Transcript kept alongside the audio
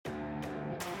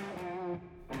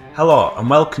Hello and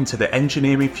welcome to the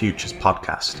Engineering Futures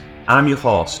podcast. I'm your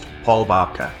host, Paul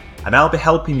Barker, and I'll be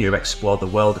helping you explore the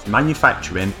world of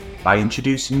manufacturing by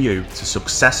introducing you to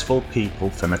successful people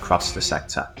from across the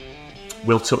sector.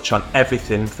 We'll touch on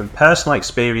everything from personal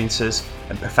experiences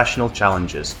and professional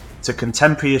challenges to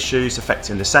contemporary issues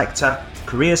affecting the sector,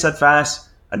 careers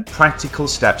advice, and practical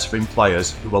steps for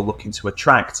employers who are looking to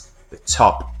attract the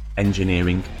top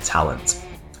engineering talent.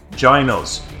 Join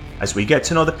us as we get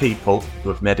to know the people who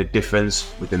have made a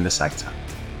difference within the sector.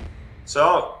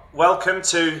 So, welcome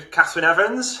to Katherine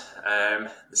Evans,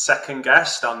 the second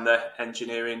guest on the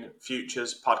Engineering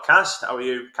Futures podcast. How are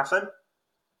you, Katherine?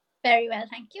 Very well,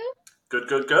 thank you.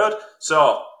 Good.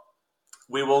 So,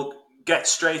 we will get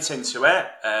straight into it.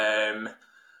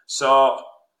 So,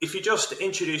 if you just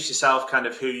introduce yourself, kind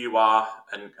of who you are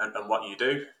and what you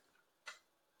do.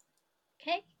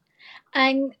 Okay,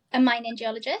 I'm a mining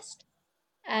geologist.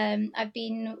 I've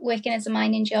been working as a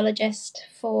mining geologist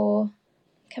for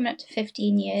coming up to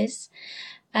 15 years.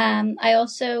 I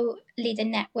also lead a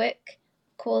network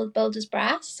called Builders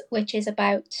Brass, which is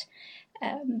about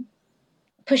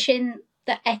pushing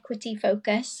the equity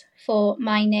focus for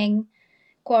mining,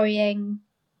 quarrying,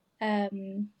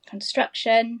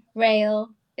 construction, rail.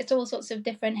 It's all sorts of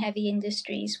different heavy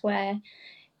industries where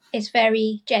it's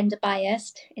very gender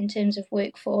biased in terms of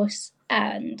workforce,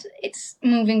 and it's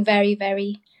moving very,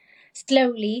 very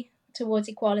slowly towards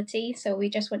equality. So we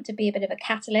just want to be a bit of a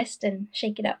catalyst and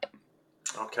shake it up.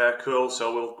 Okay, cool.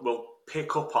 So we'll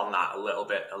pick up on that a little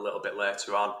bit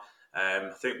later on.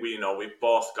 I think we've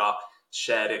both got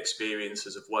shared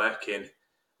experiences of working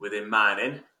within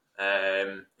mining,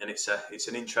 and it's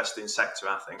an interesting sector,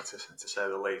 I think, to say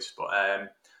the least. But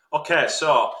okay,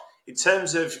 so in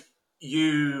terms of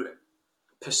you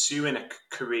pursuing a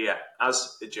career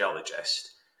as a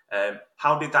geologist,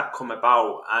 how did that come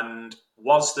about? And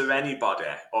was there anybody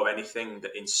or anything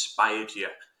that inspired you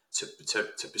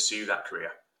to pursue that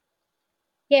career?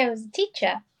 Yeah, I was a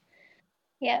teacher.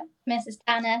 Yeah, Mrs.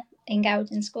 Tanner in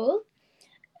Gowden School.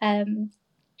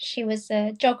 She was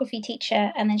a geography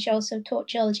teacher, and then she also taught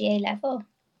geology A level.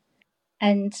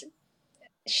 And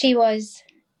she's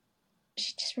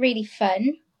just really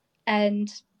fun and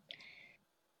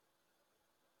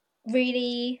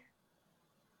really.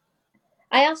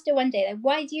 I asked her one day, like,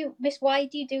 why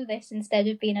do you do this instead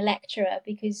of being a lecturer?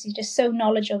 Because you're just so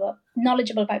knowledgeable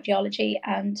about geology,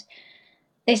 and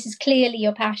this is clearly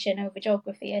your passion over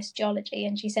geography is geology.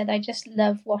 And she said, I just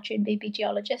love watching baby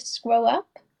geologists grow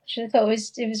up. She thought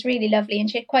it was really lovely, and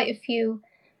she had quite a few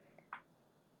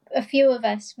of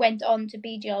us went on to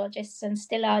be geologists and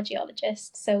still are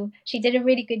geologists. So she did a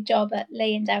really good job at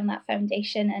laying down that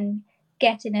foundation and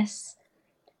getting us.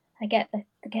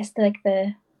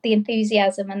 The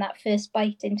enthusiasm and that first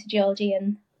bite into geology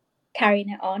and carrying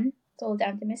it on. It's all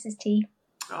down to Mrs. T.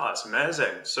 Oh, that's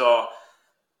amazing. So,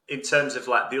 in terms of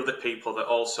like the other people that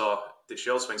she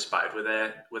also inspired,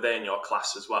 were they in your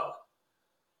class as well?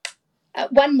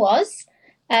 One was,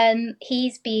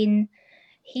 he's been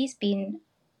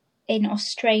in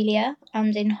Australia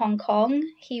and in Hong Kong.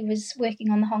 He was working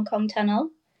on the Hong Kong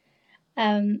tunnel.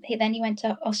 He went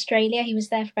to Australia. He was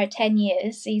there for about 10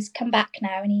 years. He's come back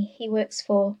now, and he works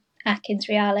for Atkins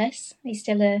Realis. He's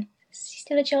still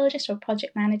a geologist or a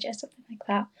project manager, something like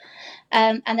that.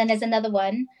 And then there's another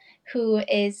one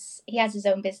he has his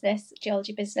own business,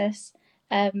 geology business.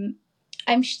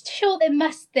 I'm sure there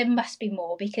must be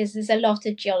more, because there's a lot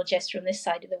of geologists from this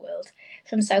side of the world,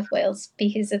 from South Wales,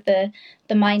 because of the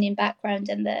mining background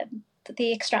and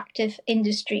the extractive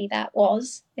industry that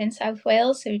was in South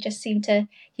Wales. So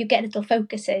you get little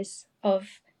focuses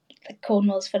of like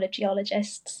Cornwall's full of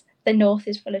geologists, the north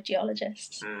is full of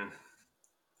geologists.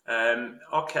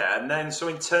 Okay, and then so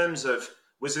in terms of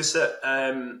was this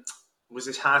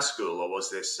high school or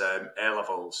was this A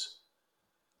levels?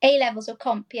 A levels or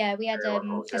comp, yeah. We had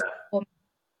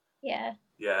yeah.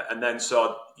 Yeah, and then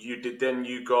so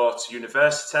you go to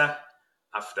university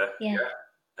after,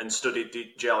 and studied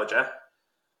geology.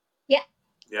 Yeah.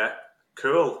 Yeah,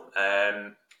 cool.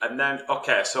 And then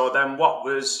so then what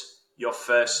was your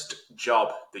first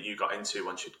job that you got into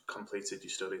once you'd completed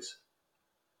your studies?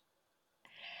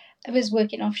 I was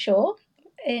working offshore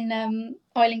in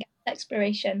oil and gas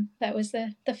exploration. That was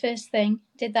the first thing.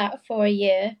 Did that for a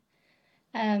year.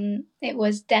 It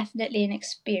was definitely an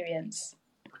experience.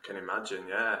 I can imagine,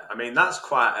 yeah. I mean, that's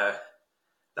quite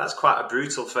a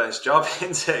brutal first job,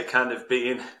 isn't it? Kind of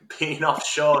being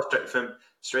offshore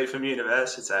straight from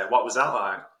university. What was that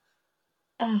like?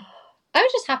 I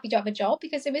was just happy to have a job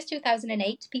because it was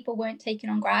 2008. People weren't taking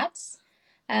on grads.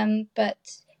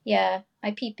 But yeah,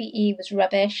 my PPE was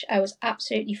rubbish. I was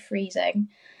absolutely freezing.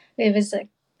 It was like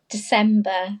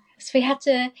December. So we had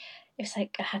to, it was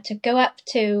like I had to go up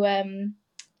to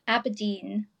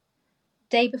Aberdeen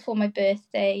day before my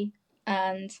birthday,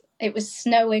 and it was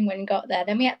snowing when we got there.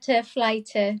 Then we had to fly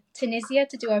to Tunisia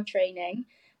to do our training,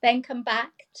 then come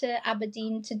back to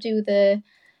Aberdeen to do the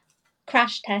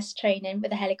crash test training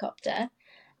with a helicopter.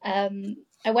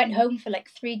 I went home for like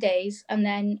 3 days and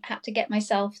then had to get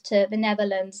myself to the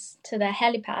Netherlands to the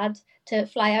helipad to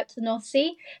fly out to the North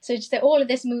Sea. So just all of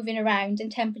this moving around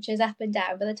and temperatures up and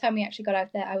down. By the time we actually got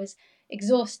out there, I was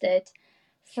exhausted,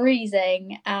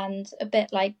 freezing, and a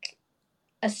bit like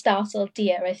a startled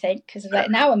deer, I think, because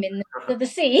like now I'm in the middle of the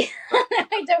sea.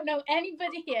 I don't know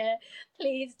anybody here.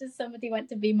 Please, does somebody want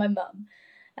to be my mum?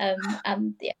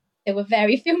 And yeah, there were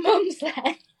very few mums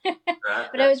there.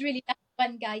 But I was really,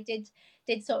 one guy did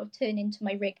sort of turn into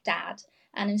my rig dad,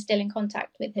 and I'm still in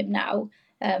contact with him now.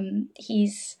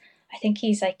 I think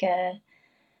he's like a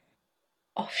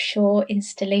offshore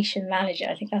installation manager.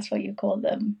 I think that's what you call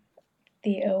them,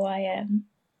 the OIM.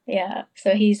 Yeah,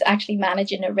 so he's actually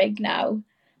managing a rig now.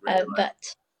 Really?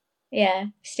 But yeah,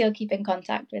 still keep in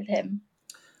contact with him.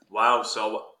 Wow,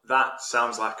 so that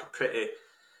sounds like a pretty...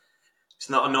 It's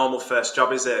not a normal first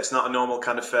job, is it? It's not a normal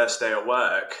kind of first day at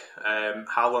work.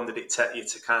 How long did it take you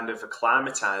to kind of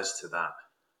acclimatise to that?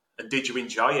 And did you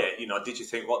enjoy it? You know, did you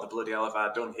think, what the bloody hell have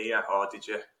I done here? Or did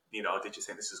you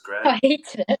think this is great? I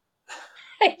hated it.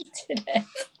 I hated it.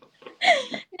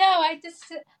 No, I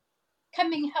just...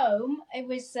 Coming home, it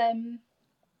was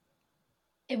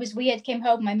weird. Came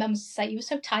home, my mum was like, "You were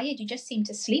so tired, you just seemed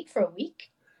to sleep for a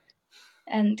week."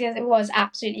 And it was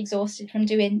absolutely exhausted from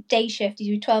doing day shift.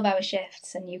 You do 12-hour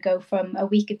shifts and you go from a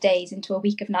week of days into a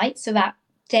week of nights. So that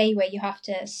day where you have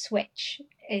to switch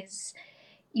is,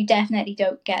 you definitely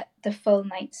don't get the full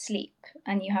night's sleep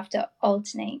and you have to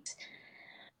alternate.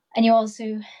 And you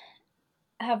also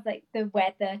have like the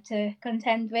weather to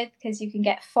contend with, because you can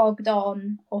get fogged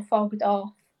on or fogged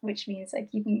off, which means like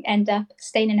you can end up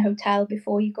staying in a hotel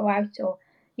before you go out, or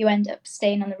you end up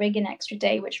staying on the rig an extra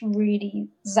day, which really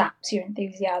zaps your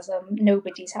enthusiasm.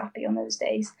 Nobody's happy on those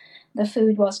days. The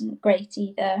food wasn't great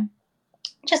either.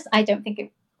 Just, I don't think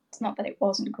it's not that it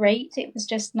wasn't great, it was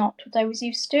just not what I was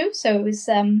used to. So it was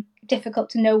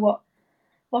difficult to know what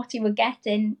you were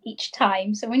getting each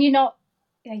time. So when you're not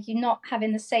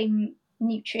having the same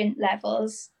nutrient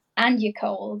levels and you're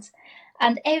cold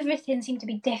and everything seemed to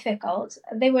be difficult,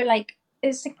 they were like,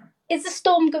 is the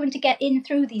storm going to get in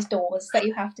through these doors that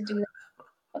you have to do?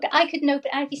 Okay,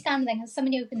 I'd be standing there, can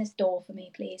somebody open this door for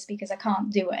me please, because I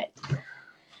can't do it.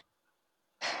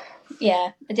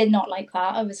 Yeah, I did not like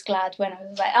that. I was glad when I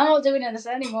was like, I'm not doing this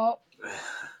anymore.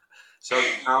 So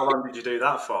how long did you do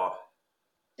that for?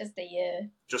 Just a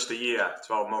year. Just a year,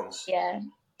 12 months? Yeah,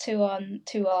 2 on,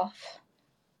 2 off.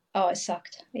 Oh, it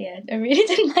sucked. Yeah, I really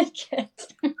didn't like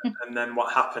it. And then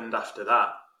what happened after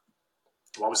that?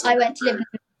 What was I went to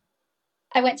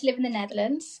live in the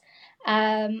Netherlands.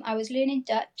 I was learning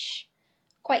Dutch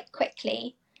quite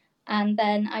quickly, and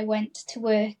then I went to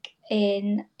work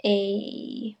in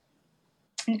a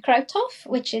Kruidhof,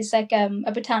 which is like a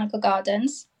botanical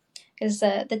gardens, because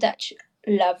the Dutch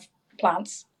love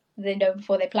plants. They're known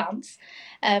for their plants.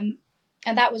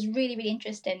 And that was really, really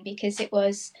interesting, because it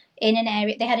was in an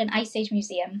area, they had an Ice Age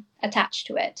museum attached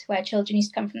to it, where children used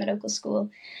to come from the local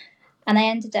school. And I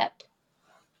ended up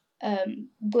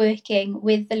working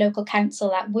with the local council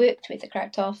that worked with the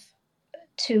Kruidhof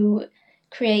to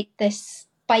create this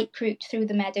bike route through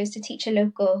the meadows to teach a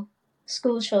local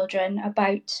school children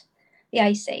about the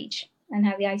Ice Age and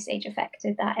how the Ice Age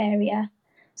affected that area.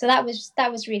 So that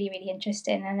was really, really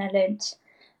interesting, and I learnt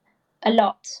a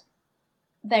lot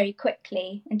very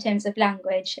quickly in terms of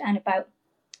language and about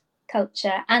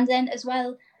culture. And then as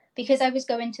well, because I was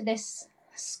going to this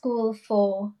school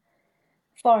for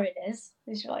foreigners,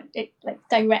 which is what it like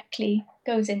directly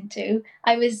goes into,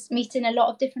 I was meeting a lot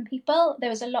of different people. There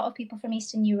was a lot of people from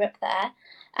Eastern Europe there,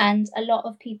 and a lot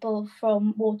of people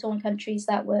from war-torn countries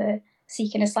that were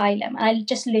seeking asylum. And I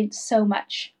just learned so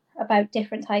much about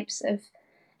different types of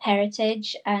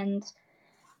heritage. And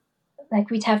like,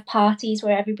 we'd have parties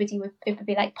where it would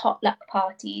be like potluck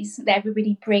parties.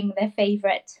 Everybody bring their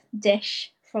favourite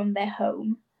dish from their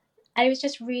home. And it was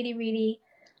just really, really,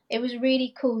 it was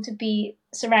really cool to be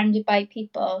surrounded by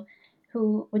people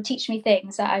who would teach me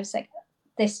things that I was like,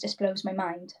 this just blows my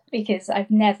mind, because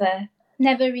I've never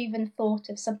even thought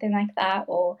of something like that,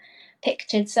 or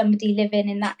pictured somebody living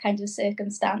in that kind of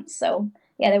circumstance. So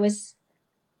yeah, there was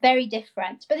very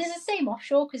different, but it's the same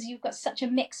offshore, because you've got such a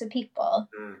mix of people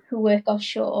who work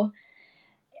offshore.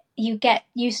 You get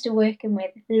used to working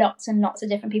with lots and lots of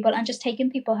different people, and just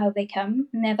taking people how they come,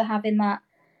 never having that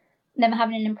never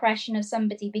having an impression of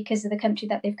somebody because of the country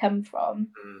that they've come from.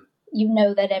 You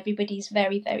know that everybody's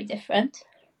very, very different.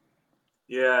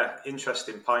 Yeah,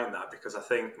 interesting point that, because I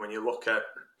think when you look at,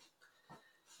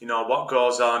 you know, what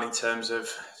goes on in terms of,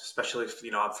 especially if,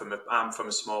 you know, I'm from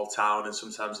a small town, and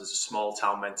sometimes there's a small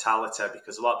town mentality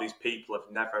because a lot of these people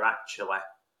have never actually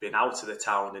been out of the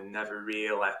town and never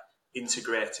really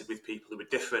integrated with people who are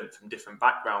different from different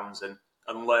backgrounds and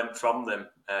learned from them.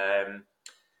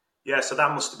 Yeah, so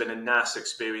that must have been a nice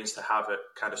experience to have at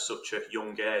kind of such a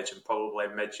young age, and probably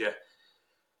made you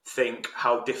think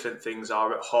how different things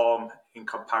are at home in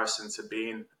comparison to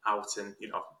being out, and, you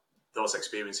know, those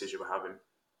experiences you were having.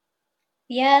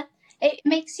 Yeah, it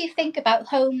makes you think about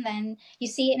home then. You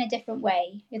see it in a different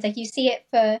way. It's like you see it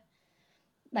for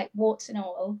like warts and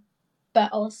all,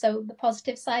 but also the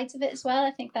positive sides of it as well.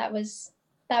 I think that was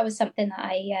something that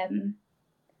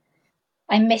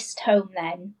I missed home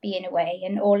then, being away,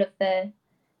 and all of the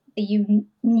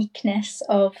uniqueness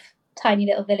of tiny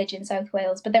little village in South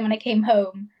Wales. But then when I came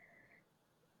home,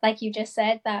 like you just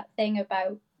said, that thing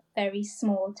about very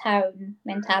small town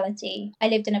mentality. I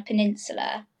lived in a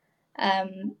peninsula,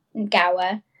 in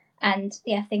Gower, and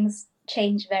yeah, things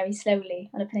change very slowly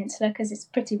on a peninsula because it's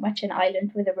pretty much an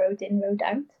island with a road in, road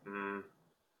out.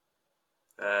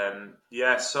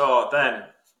 Yeah, so then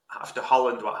after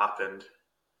Holland, what happened?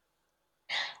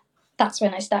 That's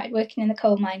when I started working in the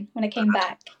coal mine when I came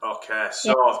back. Okay, so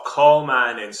Yeah. coal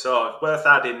mining. So worth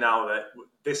adding now that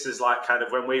this is like kind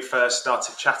of when we first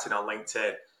started chatting on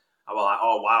LinkedIn. I was like,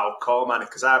 oh wow, coal mining,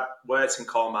 because I worked in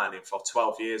coal mining for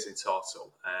 12 years in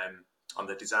total, on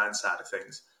the design side of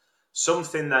things.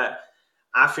 Something that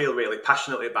I feel really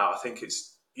passionately about. I think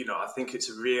it's, you know, I think it's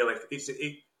really,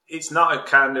 it's not a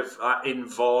kind of in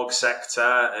vogue sector,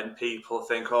 and people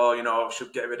think, oh, you know, I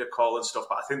should get rid of coal and stuff.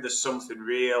 But I think there's something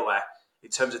really in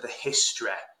terms of the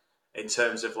history, in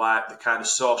terms of like the kind of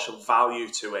social value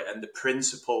to it and the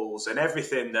principles and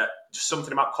everything, that just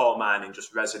something about coal mining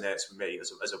just resonates with me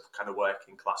as a kind of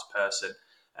working class person.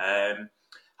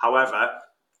 However,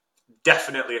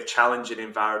 definitely a challenging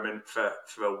environment for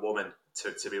a woman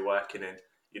to be working in,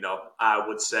 you know, I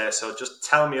would say. So just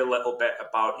tell me a little bit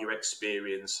about your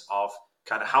experience of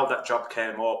kind of how that job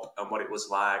came up and what it was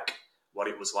like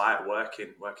working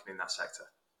in that sector.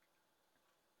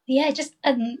 Yeah,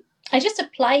 I just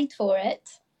applied for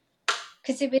it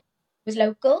because it was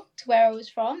local to where I was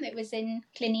from. It was in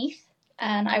Cluneath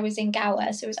and I was in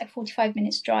Gower, so it was like 45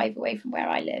 minutes drive away from where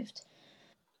I lived.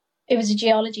 It was a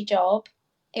geology job.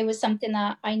 It was something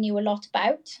that I knew a lot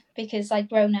about because I'd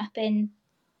grown up in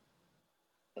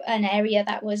an area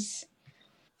that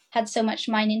had so much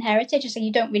mining heritage, so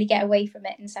you don't really get away from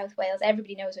it in South Wales.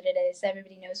 Everybody knows what it is,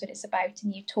 everybody knows what it's about,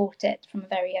 and you taught it from a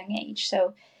very young age.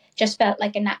 So just felt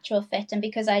like a natural fit. And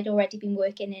because I'd already been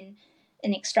working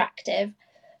in extractive,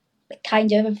 it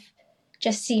kind of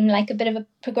just seemed like a bit of a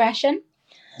progression.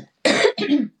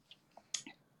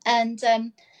 And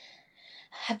I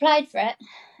applied for it.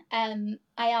 I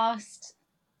asked,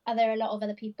 are there a lot of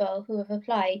other people who have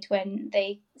applied? When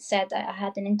they said I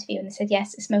had an interview, and they said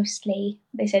yes, it's mostly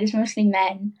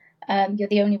men. You're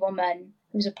the only woman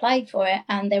who's applied for it,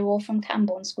 and they're all from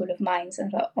Camborne School of Mines.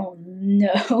 And I thought, oh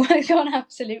no, I got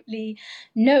absolutely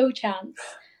no chance.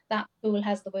 That school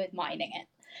has the word mine in it.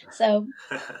 So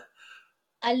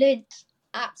I learned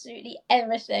absolutely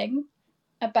everything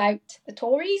about the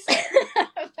Tories,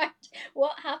 about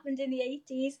what happened in the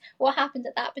 80s, what happened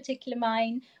at that particular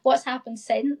mine, what's happened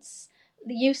since,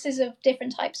 the uses of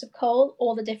different types of coal,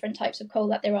 all the different types of coal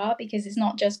that there are, because it's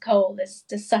not just coal, there's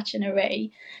such an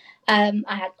array. I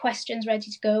had questions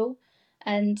ready to go,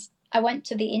 and I went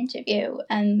to the interview,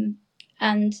 and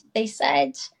they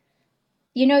said,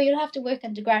 you know, you'll have to work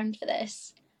underground for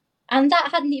this. And that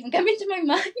hadn't even come into my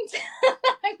mind.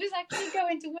 I was actually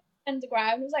going to work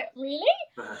underground. I was like, really?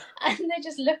 And they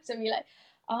just looked at me like,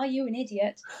 are you an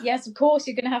idiot? Yes, of course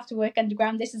you're going to have to work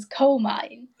underground. This is coal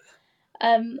mine.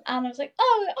 And I was like,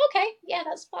 oh, okay, yeah,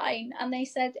 that's fine. And they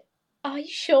said, are you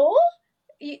sure?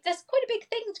 That's quite a big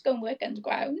thing to go and work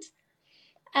underground.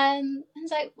 I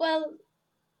was like, well,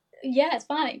 yeah, it's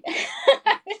fine.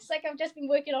 It's like I've just been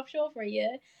working offshore for a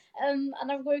year. And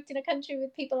I've worked in a country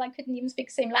with people I couldn't even speak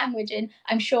the same language in.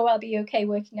 I'm sure I'll be okay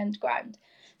working underground.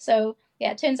 So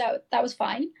yeah, it turns out that was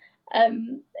fine.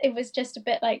 It was just a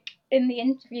bit like in the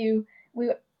interview,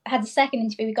 we had the second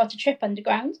interview, we got to trip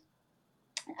underground.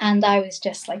 And I was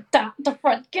just like, the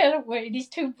front, get away, these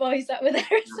two boys that were there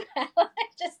as well. I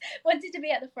just wanted to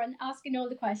be at the front asking all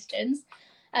the questions.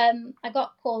 I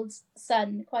got called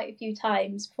son quite a few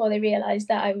times before they realised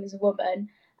that I was a woman.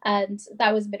 And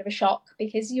that was a bit of a shock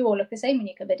because you all look the same when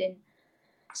you come in.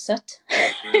 soot.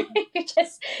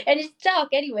 And it's dark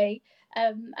anyway.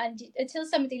 And until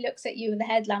somebody looks at you with a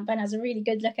headlamp and has a really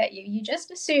good look at you, you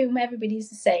just assume everybody's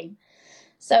the same.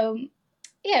 So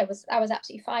yeah, I was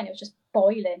absolutely fine. It was just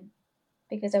boiling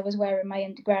because I was wearing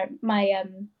my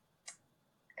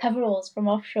coveralls from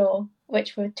offshore,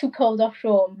 which were too cold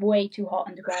offshore and way too hot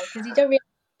underground, because you don't realize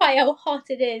quite how hot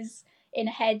it is in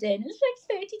a head-in. It's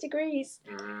like 30 degrees.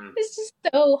 It's just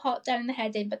so hot down in the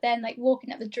head-in. But then, like,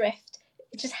 walking up the drift,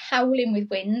 just howling with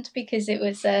wind, because it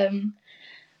was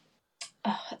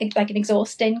like an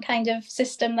exhausting kind of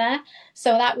system there.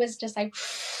 So that was just like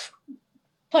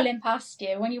pulling past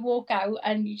you when you walk out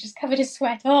and you're just covered in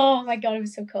sweat. Oh my god, it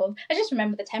was so cold. I just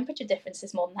remember the temperature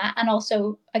differences more than that, and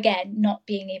also again not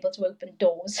being able to open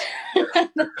doors.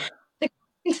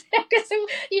 Because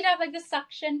you'd have like the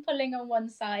suction pulling on one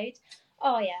side.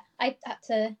 Oh yeah, I had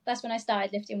to. That's when I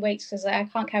started lifting weights, because I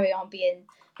can't carry on being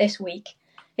this weak.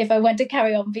 If I want to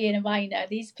carry on being a miner,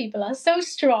 these people are so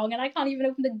strong, and I can't even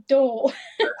open the door.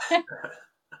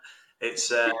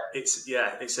 It's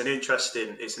an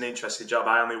interesting job.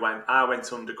 I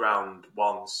went underground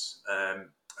once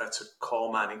at a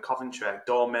coal mine in Coventry,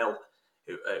 Door Mill,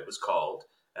 it was called.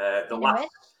 The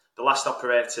last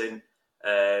operating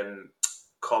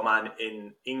coal mine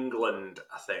in England,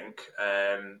 I think,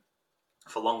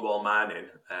 for longwall mining.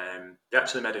 They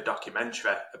actually made a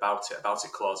documentary about it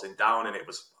closing down, and it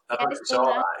was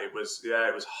it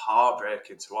was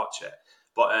heartbreaking to watch it.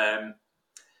 But I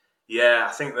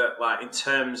think that, like, in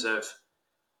terms of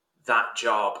that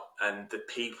job and the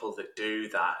people that do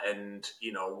that, and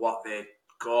what they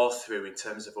go through in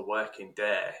terms of a working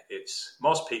day, it's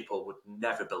most people would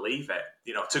never believe it.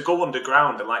 To go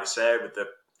underground, and like you say, with the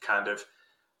kind of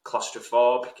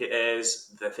claustrophobic it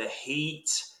is, the heat,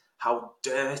 how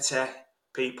dirty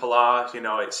people are,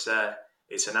 it's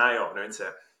an eye opener, isn't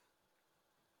it?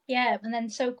 Yeah, and then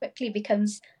so quickly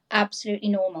becomes absolutely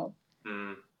normal.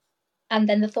 Mm. And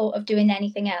then the thought of doing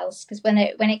anything else, because when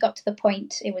it got to the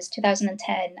point, it was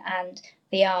 2010, and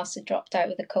the arse had dropped out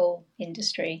of the coal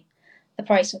industry. The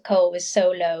price of coal was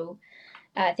so low.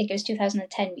 I think it was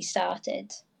 2010 we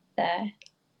started there,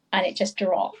 and it just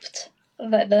dropped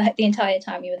the entire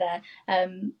time you were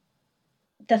there.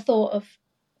 The thought of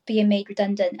being made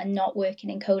redundant and not working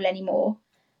in coal anymore,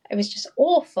 it was just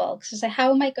awful. Because I was like,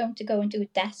 how am I going to go and do a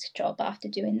desk job after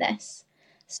doing this?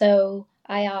 So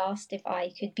I asked if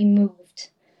I could be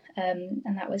moved, and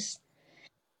that was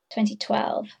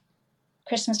 2012,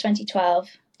 Christmas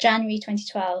 2012, January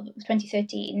 2012,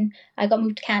 2013. I got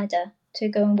moved to Canada to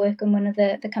go and work on one of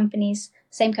the companies,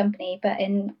 same company, but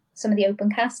in some of the open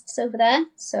casts over there.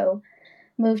 So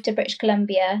moved to British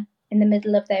Columbia in the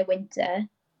middle of their winter,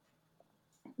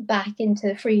 back into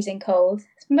the freezing cold.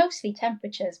 It's mostly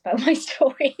temperatures, but my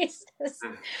story is just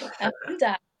up and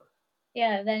down.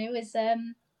 Yeah, then it was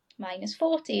minus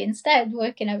 40 instead,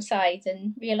 working outside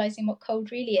and realising what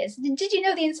cold really is. Did you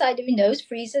know the inside of your nose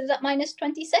freezes at minus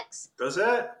 26? Does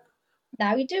it?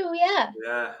 Now we do, yeah.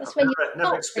 Yeah, That's I've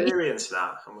never experienced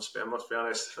that. I must be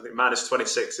honest. I think minus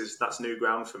 26 that's new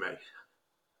ground for me.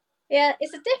 Yeah,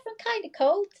 it's a different kind of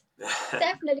cold.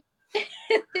 Definitely.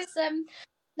 It's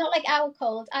not like our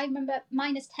cold. I remember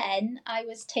minus 10. I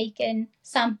was taking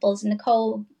samples in the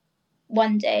coal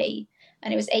one day,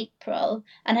 and it was April,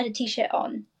 and I had a t-shirt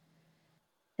on,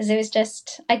 because it was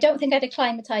just, I don't think I'd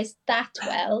acclimatized that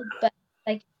well, but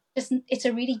like, just, it's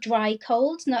a really dry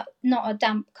cold, not a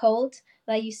damp cold.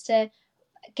 I used to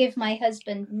give my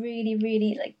husband really,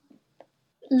 really like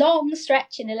long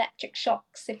stretching electric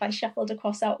shocks if I shuffled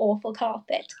across our awful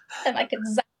carpet, and I could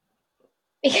zap,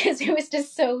 because it was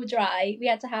just so dry. We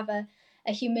had to have a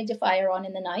humidifier on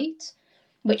in the night,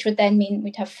 which would then mean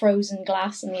we'd have frozen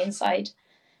glass on the inside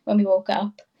when we woke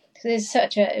up.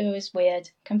 It was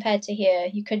weird. Compared to here,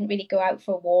 you couldn't really go out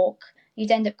for a walk.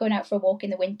 You'd end up going out for a walk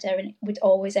in the winter, and it would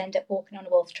always end up walking on a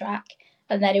wolf track.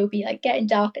 And then it would be like getting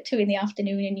dark at 2 PM,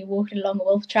 and you're walking along a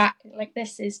wolf track. Like,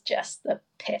 this is just the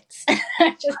pits.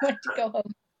 I just wanted to go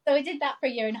home. So I did that for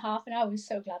a year and a half, and I was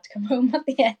so glad to come home at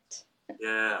the end.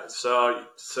 Yeah, so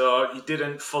you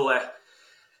didn't fully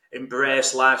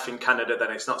embrace life in Canada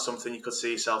then? It's not something you could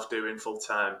see yourself doing full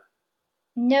time?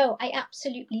 No, I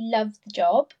absolutely loved the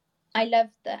job. I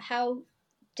loved how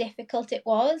difficult it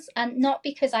was, and not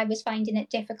because I was finding it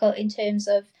difficult in terms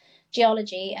of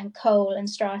geology and coal and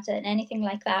strata and anything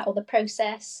like that, or the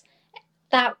process.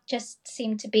 That just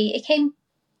seemed to be, it came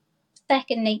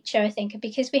second nature, I think,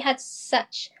 because we had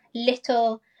such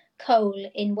little coal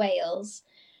in Wales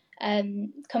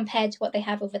compared to what they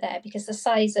have over there, because the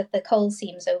size of the coal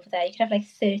seams over there, you could have like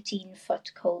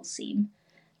 13-foot coal seam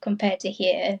compared to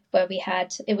here, where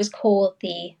it was called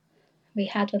the we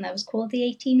had one that was called the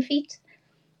 18 feet.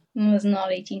 It was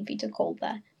not 18 feet of cold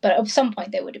there, but at some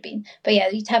point there would have been. But yeah,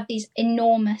 you'd have these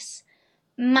enormous,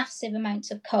 massive amounts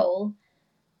of coal,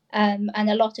 and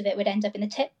a lot of it would end up in the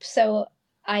tip. So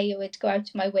I would go out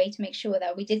of my way to make sure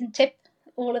that we didn't tip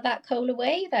all of that coal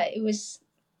away, that it was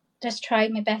just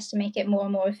trying my best to make it more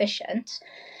and more efficient.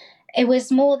 It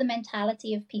was more the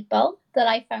mentality of people that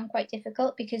I found quite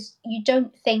difficult, because you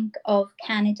don't think of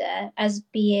Canada as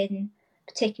being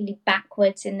particularly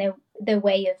backwards in their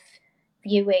way of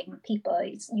viewing people.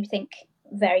 You think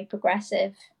very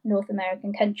progressive North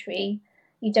American country.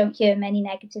 You don't hear many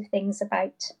negative things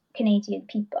about Canadian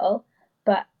people,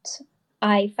 but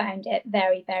I found it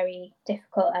very, very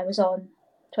difficult. I was on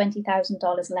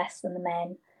 $20,000 less than the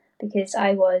men because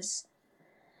I was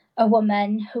a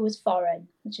woman who was foreign,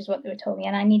 which is what they were telling me,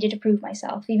 and I needed to prove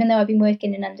myself, even though I've been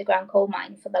working in an underground coal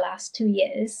mine for the last 2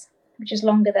 years, which is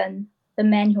longer than the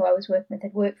men who I was working with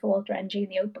had worked for Walter Energy in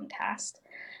the open cast.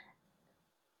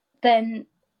 Then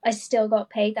I still got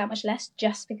paid that much less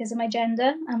just because of my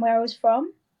gender and where I was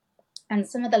from. And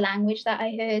some of the language that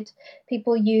I heard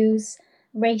people use,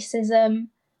 racism,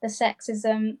 the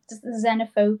sexism, the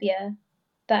xenophobia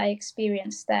that I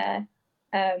experienced there,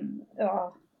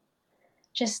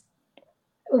 just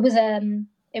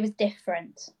it was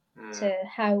different to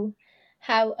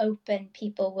how open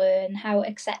people were and how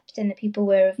accepting the people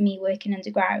were of me working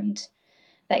underground.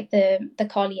 Like the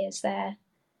colliers there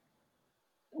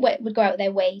would go out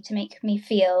their way to make me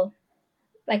feel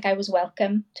like I was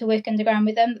welcome to work underground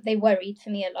with them. They worried for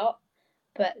me a lot,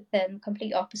 but then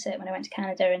complete opposite when I went to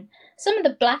Canada. And some of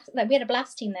the we had a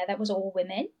blast team there that was all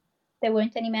women. There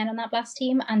weren't any men on that blast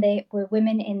team, and they were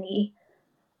women in the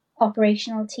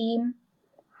operational team.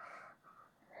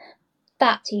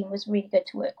 That team was really good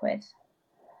to work with.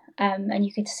 And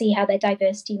you could see how their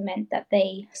diversity meant that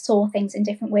they saw things in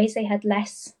different ways. They had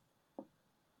less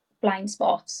blind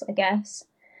spots, I guess,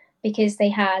 because they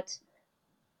had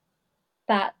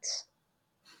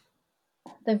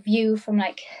the view from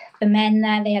like the men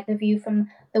there, they had the view from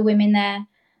the women there.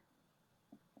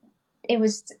 It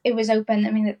was open.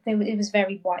 I mean, it was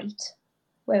very white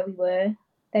where we were.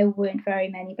 There weren't very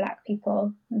many black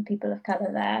people and people of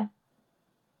colour there.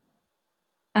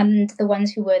 And the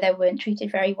ones who were there weren't treated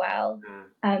very well.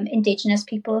 Indigenous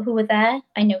people who were there,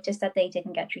 I noticed that they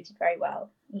didn't get treated very well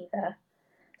either.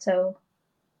 So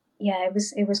yeah,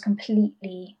 it was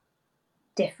completely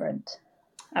different.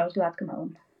 I was glad to come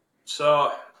home.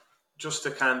 So just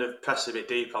to kind of press a bit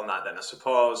deep on that then, I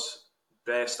suppose,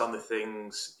 based on the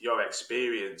things, your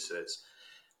experiences,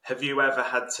 have you ever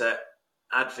had to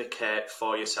advocate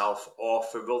for yourself or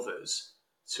for others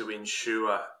to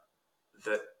ensure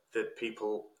that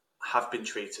people have been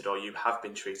treated, or you have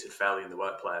been treated fairly in the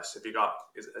workplace? Have you got,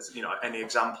 any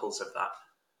examples of that?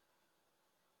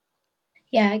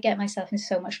 Yeah, I get myself in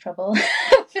so much trouble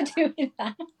for doing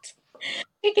that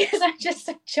because I'm just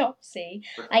so chopsy.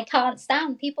 I can't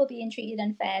stand people being treated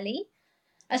unfairly,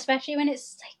 especially when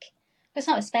it's like, it's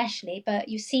not especially, but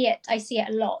you see it. I see it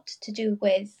a lot to do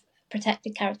with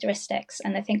protected characteristics,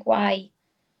 and I think why?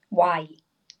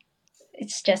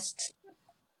 It's just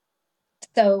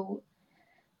so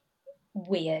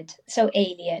weird, so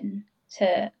alien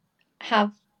to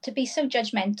be so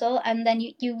judgmental, and then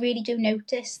you really do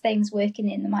notice things working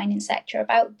in the mining sector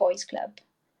about boys club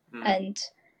and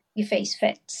your face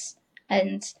fits,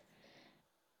 and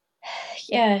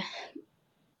yeah,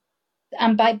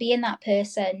 and by being that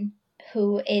person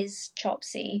who is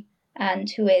chopsy and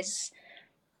who is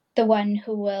the one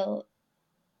who will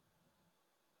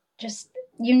just,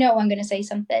 I'm going to say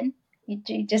something.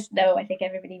 You just know. I think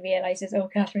everybody realizes, oh,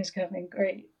 Catherine's coming,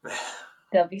 great.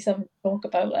 There'll be something to talk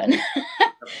about then.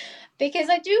 Because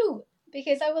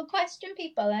I will question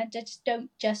people. I just don't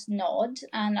just nod,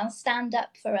 and I'll stand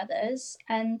up for others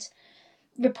and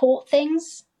report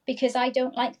things because I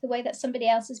don't like the way that somebody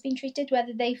else has been treated,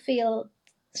 whether they feel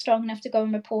strong enough to go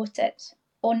and report it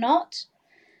or not.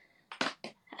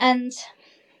 And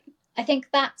I think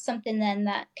that's something then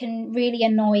that can really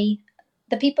annoy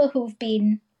the people who've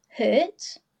been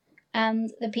hurt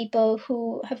and the people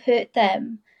who have hurt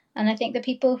them. And I think the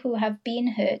people who have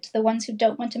been hurt, the ones who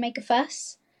don't want to make a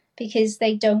fuss because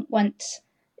they don't want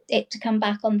it to come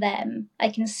back on them, I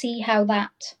can see how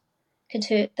that could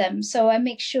hurt them. So I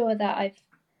make sure that I've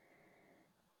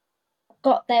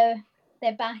got their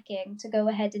backing to go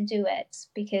ahead and do it,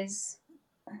 because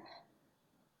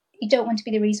you don't want to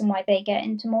be the reason why they get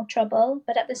into more trouble.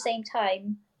 But at the same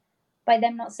time, by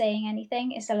them not saying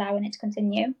anything, it's allowing it to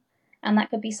continue. And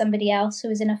that could be somebody else who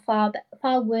is in a far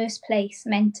worse place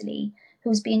mentally,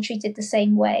 who's being treated the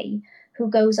same way, who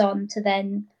goes on to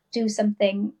then do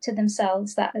something to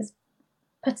themselves that is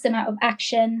puts them out of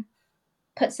action,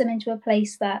 puts them into a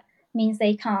place that means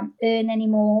they can't earn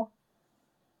anymore.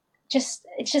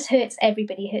 It just hurts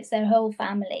everybody, hurts their whole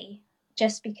family,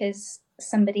 just because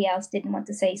somebody else didn't want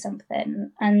to say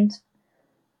something. And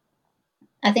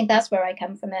I think that's where I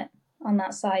come from it. On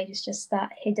that side, it's just that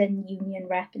hidden union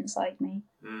rep inside me.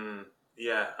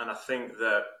 Yeah, and I think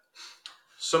that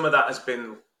some of that has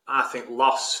been, I think,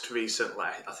 lost recently.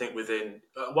 I think within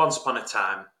once upon a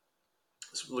time,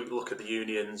 look at the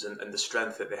unions and the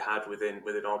strength that they had within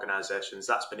organisations.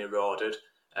 That's been eroded.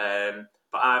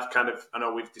 But I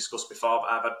know we've discussed before,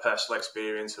 but I've had personal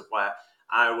experience of where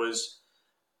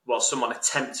someone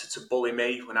attempted to bully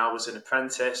me when I was an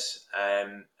apprentice,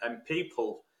 and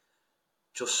people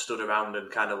just stood around and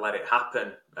kind of let it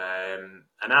happen.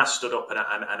 And I stood up and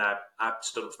I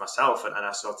stood up for myself and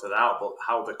I sorted it out. But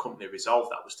how the company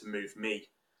resolved that was to move me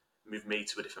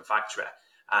to a different factory.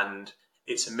 And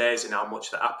it's amazing how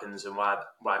much that happens and why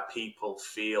people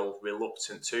feel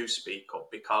reluctant to speak up,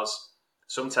 because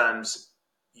sometimes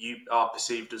you are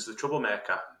perceived as the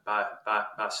troublemaker by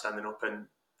standing up and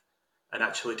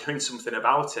actually doing something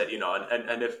about it,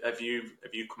 and have you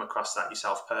come across that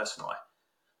yourself personally?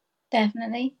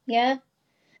 Definitely, yeah.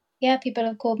 People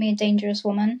have called me a dangerous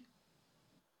woman,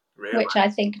 Really? which I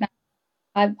think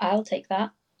now I'll take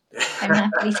that. I'm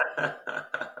happily.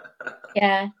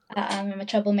 Yeah, I'm a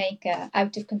troublemaker,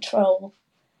 out of control,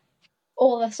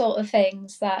 all the sort of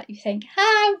things that you think,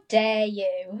 how dare you?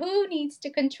 Who needs to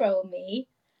control me?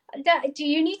 Do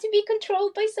you need to be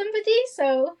controlled by somebody?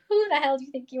 So who the hell do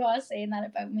you think you are saying that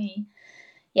about me?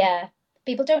 Yeah,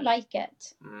 people don't like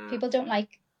it. People don't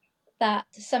like that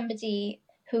somebody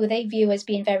who they view as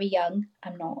being very young,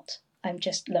 I'm not, I'm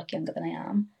just look younger than I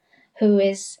am, who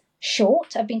is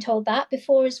short. I've been told that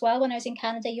before as well. When I was in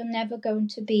Canada, you're never going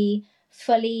to be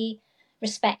fully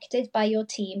respected by your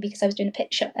team, because I was doing a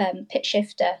pitch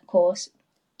shifter course.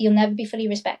 You'll never be fully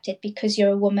respected because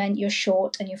you're a woman, you're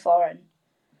short, and you're foreign.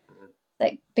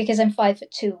 Like, because I'm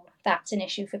 5'2", that's an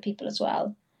issue for people as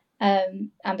well, and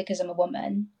because I'm a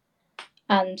woman,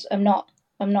 and I'm not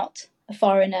a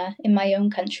foreigner in my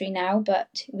own country now,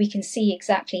 but we can see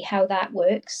exactly how that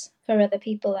works for other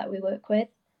people that we work with.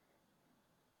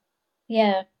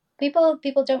 Yeah, people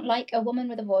don't like a woman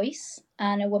with a voice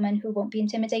and a woman who won't be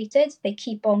intimidated. They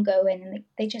keep on going and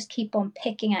they just keep on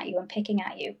picking at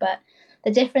you. But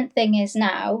the different thing is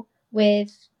now,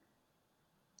 with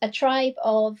a tribe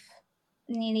of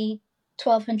nearly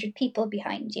 1,200 people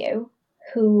behind you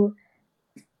who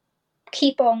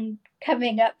keep on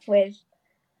coming up with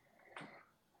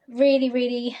really,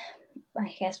 really,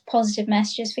 I guess, positive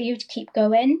messages for you to keep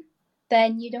going,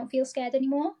 then you don't feel scared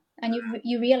anymore. And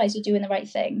you realise you're doing the right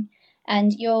thing.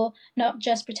 And you're not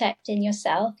just protecting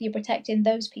yourself, you're protecting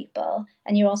those people.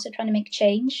 And you're also trying to make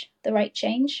change, the right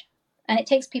change. And it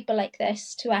takes people like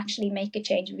this to actually make a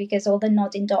change, because all the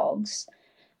nodding dogs,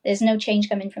 there's no change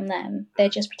coming from them. They're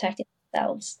just protecting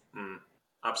themselves.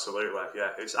 Absolutely,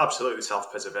 yeah. It's absolutely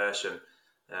self-preservation.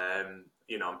 And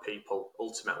people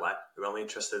ultimately are only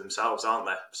interested in themselves, aren't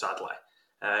they? Sadly.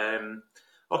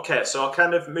 Okay, so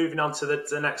kind of moving on to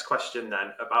the next question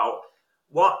then, about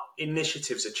what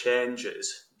initiatives or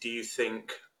changes do you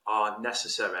think are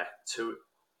necessary to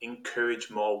encourage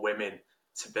more women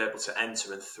to be able to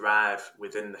enter and thrive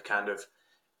within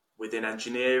within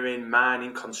engineering,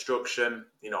 mining, construction?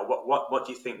 What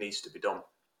do you think needs to be done?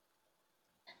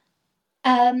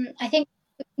 I think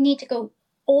we need to go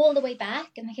all the way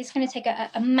back, and it's going to take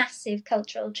a massive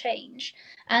cultural change,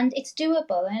 and it's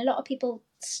doable. And a lot of people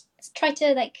try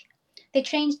to they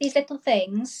change these little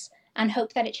things and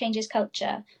hope that it changes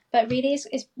culture, but really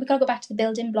we've got to go back to the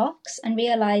building blocks and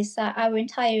realize that our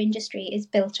entire industry is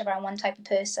built around one type of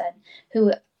person,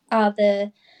 who are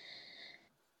the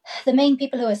main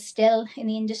people who are still in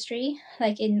the industry.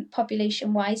 Like, in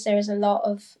population wise, there is a lot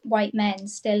of white men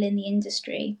still in the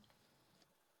industry.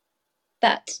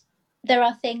 But there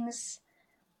are things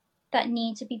that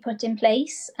need to be put in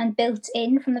place and built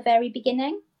in from the very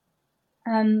beginning.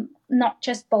 Not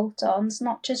just bolt-ons,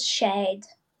 not just shared.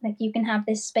 Like, you can have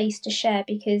this space to share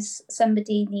because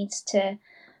somebody needs to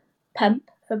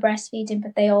pump for breastfeeding,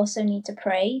 but they also need to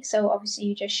pray. So obviously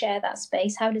you just share that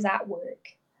space. How does that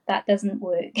work? That doesn't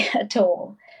work at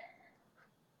all.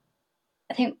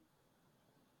 I think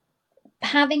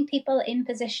having people in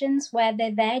positions where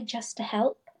they're there just to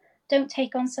help. Don't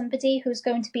take on somebody who's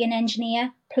going to be an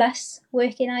engineer plus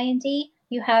work in I&D.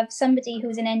 You have somebody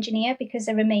who's an engineer because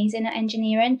they're amazing at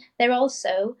engineering. They're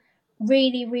also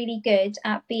really, really good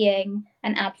at being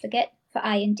an advocate for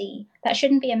I&D. That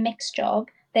shouldn't be a mixed job.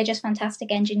 They're just fantastic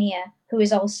engineer who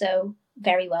is also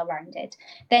very well rounded.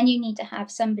 Then you need to have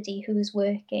somebody who's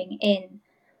working in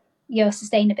your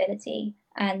sustainability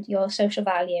and your social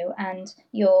value and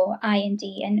your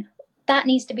I&D, and that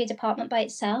needs to be a department by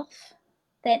itself.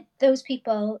 That those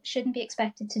people shouldn't be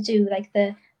expected to do like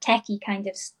the techie kind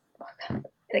of,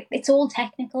 like, it's all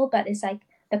technical, but it's like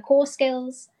the core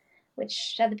skills,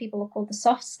 which other people will call the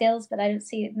soft skills, but I don't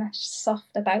see much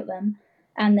soft about them.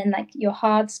 And then like your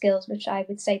hard skills, which I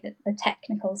would say that the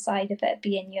technical side of it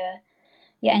being your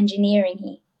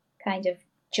engineering kind of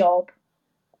job,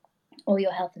 or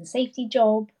your health and safety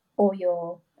job, or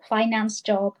your finance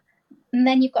job. And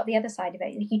then you've got the other side of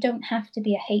it. You don't have to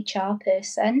be a HR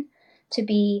person to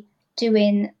be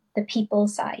doing the people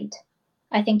side.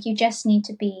 I think you just need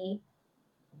to be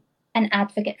an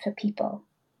advocate for people.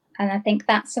 And I think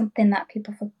that's something that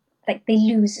people, like, they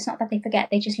lose. It's not that they forget,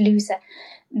 they just lose it.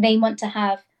 They want to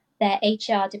have their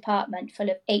HR department full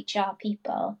of HR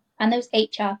people. And those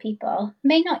HR people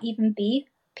may not even be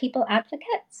people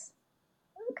advocates.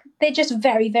 They're just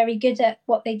very, very good at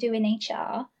what they do in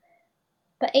HR.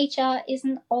 But HR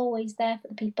isn't always there for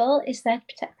the people. It's there to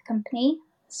protect the company.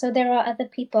 So there are other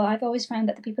people. I've always found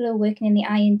that the people who are working in the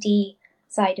I&D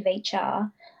side of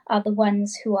HR are the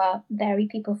ones who are very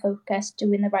people focused,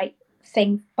 doing the right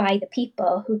thing by the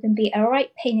people, who can be a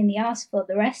right pain in the arse for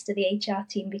the rest of the HR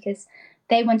team, because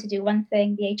they want to do one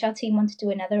thing, the HR team want to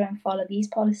do another and follow these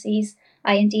policies.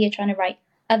 I&D are trying to write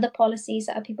other policies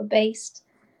that are people based.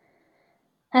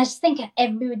 I just think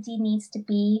everybody needs to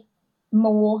be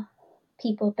more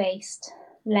people based,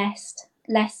 less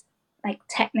like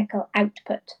technical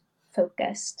output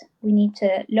focused. We need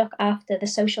to look after the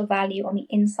social value on the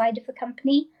inside of the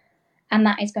company, and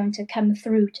that is going to come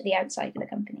through to the outside of the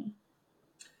company.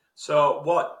 So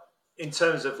what, in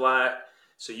terms of like,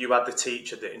 so you had the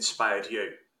teacher that inspired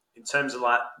you, in terms of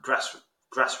like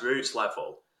grassroots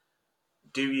level,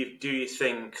 do you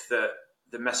think that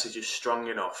the message is strong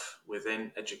enough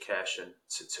within education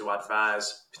to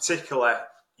advise particularly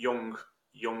young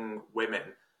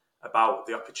women about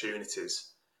the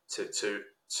opportunities to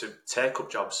take up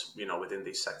jobs, within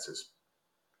these sectors?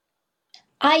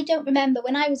 I don't remember,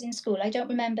 when I was in school, I don't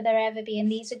remember there ever being,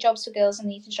 these are jobs for girls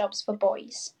and these are jobs for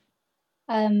boys.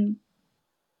 I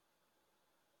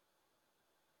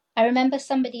remember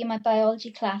somebody in my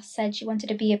biology class said she wanted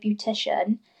to be a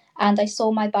beautician, and I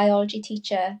saw my biology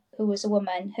teacher, who was a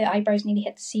woman, her eyebrows nearly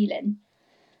hit the ceiling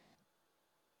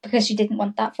because she didn't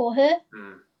want that for her.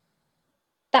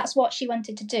 That's what she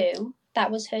wanted to do. That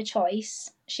was her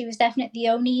choice. She was definitely the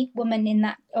only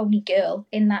girl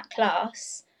in that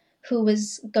class who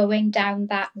was going down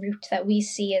that route that we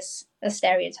see as a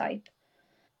stereotype.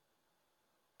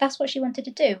 That's what she wanted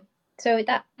to do. So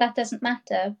that doesn't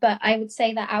matter. But I would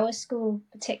say that our school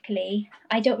particularly,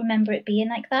 I don't remember it being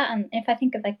like that. And if I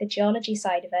think of like the geology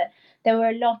side of it, there were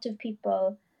a lot of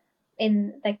people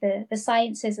in like the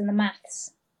sciences and the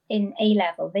maths in A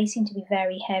level. They seem to be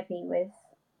very heavy with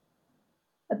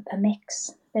a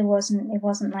mix. It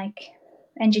wasn't like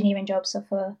engineering jobs are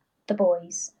for the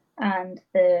boys, and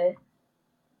I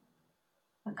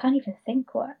can't even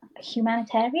think what,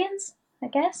 humanitarians, I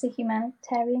guess, a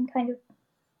humanitarian kind of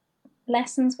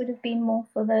lessons would have been more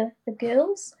for the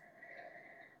girls.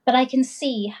 But I can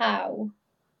see how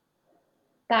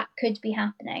that could be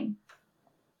happening.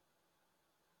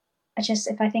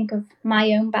 If I think of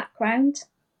my own background,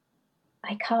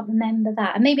 I can't remember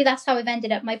that. And maybe that's how I've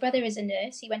ended up. My brother is a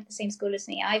nurse. He went to the same school as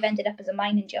me. I've ended up as a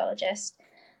mining geologist.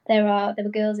 There were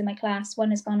girls in my class. One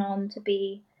has gone on to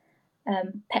be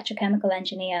petrochemical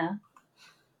engineer.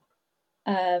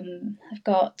 I've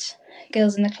got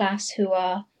girls in the class who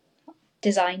are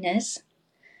designers.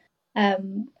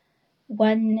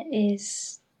 One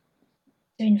is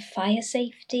doing fire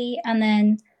safety, and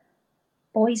then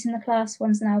boys in the class,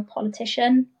 one's now a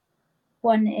politician.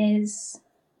 One is,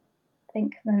 I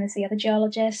think, then there's the other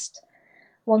geologist.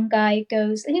 One guy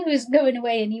he was going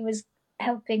away and he was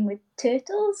helping with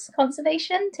turtle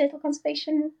conservation.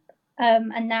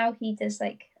 And now he does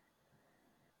like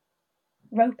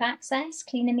rope access,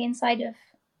 cleaning the inside of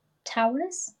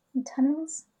towers and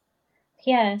tunnels.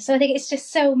 Yeah, so I think it's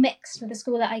just so mixed with the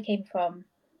school that I came from.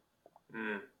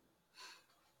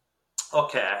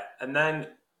 Okay, and then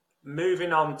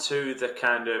moving on to the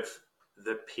kind of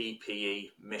the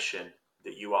PPE mission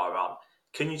that you are on,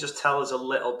 can you just tell us a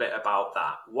little bit about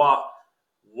that? What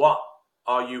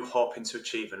are you hoping to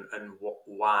achieve, and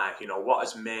why? What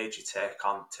has made you take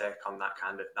on that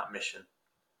kind of that mission?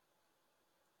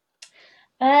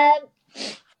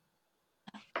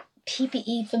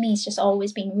 PPE for me has just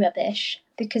always been rubbish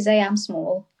because I am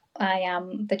small. I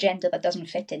am the gender that doesn't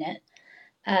fit in it.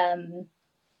 I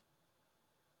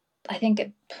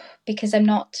think because I'm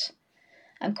not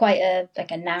I'm quite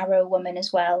a narrow woman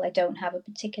as well. I don't have a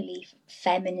particularly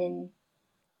feminine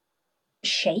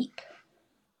shape.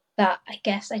 That I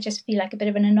guess I just feel like a bit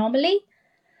of an anomaly.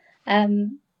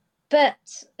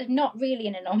 But not really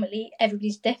an anomaly.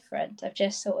 Everybody's different. I've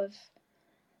just sort of,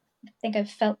 I think I've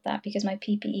felt that because my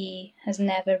PPE has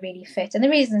never really fit. And the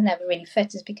reason it's never really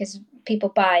fit is because people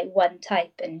buy one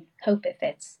type and hope it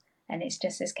fits. And it's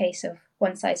just this case of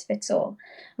one size fits all.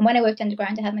 And when I worked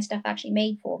underground, I had my stuff actually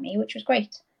made for me, which was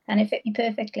great. And it fit me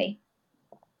perfectly.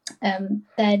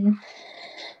 Then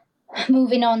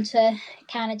moving on to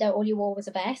Canada, all you wore was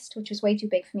a vest, which was way too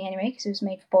big for me anyway, because it was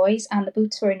made for boys, and the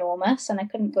boots were enormous, and I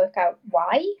couldn't work out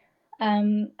why.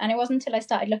 And it wasn't until I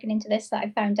started looking into this that I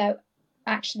found out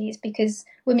actually it's because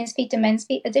women's feet and men's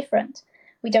feet are different.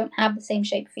 We don't have the same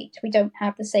shaped feet. We don't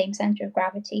have the same centre of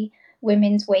gravity.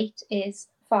 Women's weight is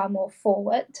far more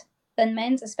forward than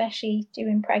men's, especially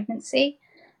during pregnancy.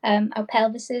 Our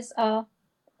pelvises are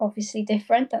obviously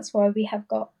different. That's why we have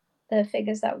got the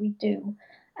figures that we do.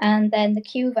 And then the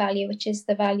Q value, which is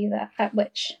the value that at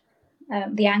which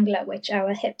the angle at which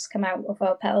our hips come out of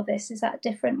our pelvis, is that a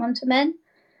different one to men.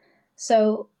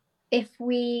 So if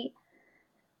we're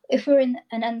in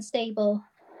an unstable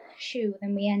shoe,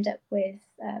 then we end up with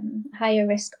higher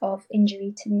risk of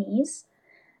injury to knees,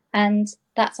 and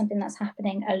that's something that's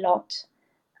happening a lot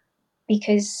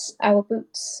because our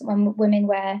boots, when women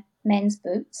wear men's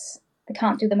boots, they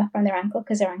can't do them up around their ankle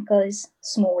because their ankle is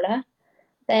smaller.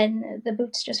 Then the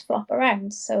boots just flop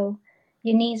around. So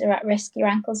your knees are at risk, your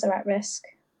ankles are at risk,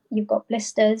 you've got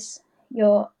blisters,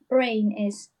 your brain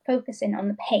is focusing on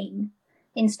the pain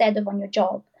instead of on your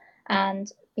job.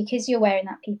 And because you're wearing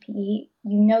that PPE,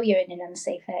 you know you're in an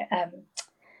unsafe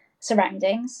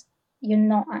surroundings. You're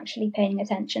not actually paying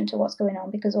attention to what's going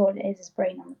on because all it is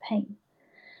brain on the pain.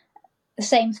 The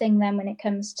same thing then when it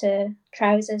comes to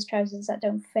trousers that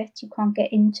don't fit. You can't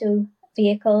get into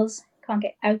vehicles, can't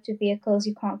get out of vehicles,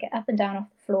 you can't get up and down off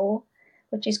the floor,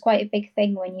 which is quite a big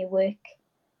thing when you work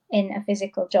in a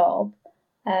physical job.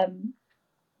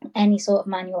 Any sort of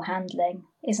manual handling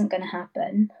isn't going to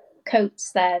happen.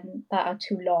 Coats then that are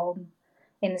too long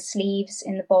in the sleeves,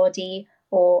 in the body,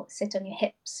 or sit on your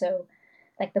hips. So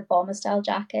like the bomber style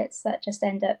jackets that just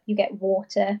end up, you get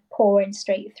water pouring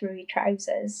straight through your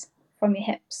trousers from your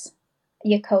hips.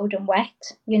 You're cold and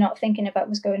wet. You're not thinking about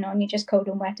what's going on. You're just cold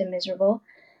and wet and miserable.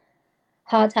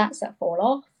 Hard hats that fall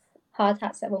off. Hard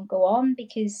hats that won't go on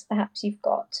because perhaps you've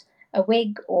got a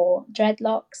wig or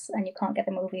dreadlocks and you can't get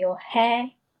them over your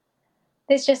hair.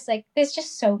 There's just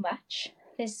so much.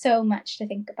 There's so much to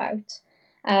think about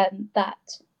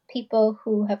that people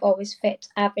who have always fit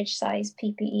average size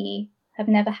PPE have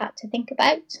never had to think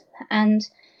about. And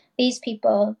these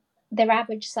people, they're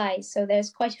average size, so there's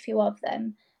quite a few of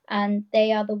them, and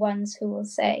they are the ones who will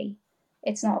say,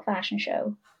 it's not a fashion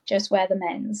show, just wear the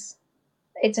men's.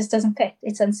 It just doesn't fit,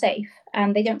 it's unsafe.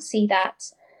 And they don't see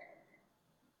that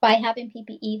by having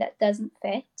PPE that doesn't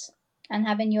fit and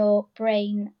having your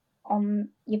brain on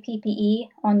your PPE,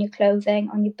 on your clothing,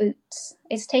 on your boots,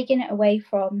 it's taking your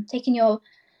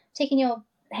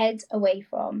head away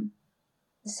from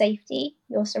the safety,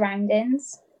 your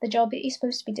surroundings, the job that you're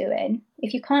supposed to be doing.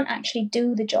 If you can't actually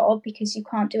do the job because you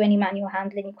can't do any manual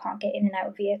handling, you can't get in and out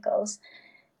of vehicles,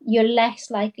 you're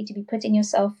less likely to be putting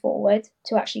yourself forward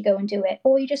to actually go and do it.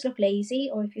 Or you just look lazy,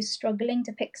 or if you're struggling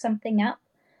to pick something up,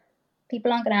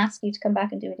 people aren't going to ask you to come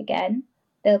back and do it again.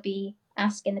 They'll be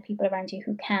asking the people around you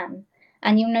who can.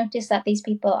 And you'll notice that these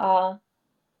people are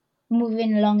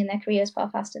moving along in their careers far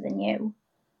faster than you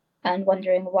and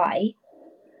wondering why.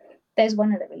 There's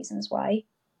one of the reasons why,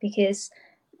 because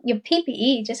your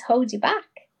PPE just holds you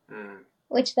back,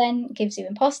 which then gives you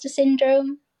imposter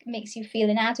syndrome, makes you feel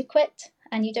inadequate,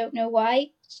 and you don't know why.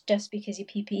 It's just because your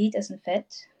PPE doesn't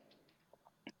fit.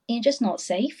 You're just not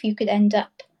safe. You could end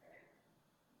up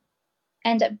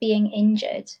being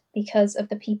injured because of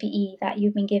the PPE that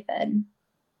you've been given,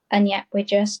 and yet we're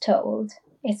just told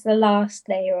it's the last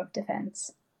layer of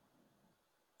defense.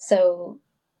 So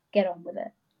get on with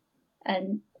it.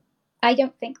 And I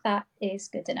don't think that is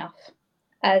good enough.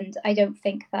 And I don't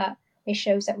think that it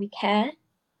shows that we care.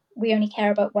 We only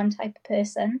care about one type of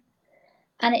person.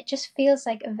 And it just feels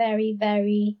like a very,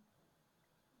 very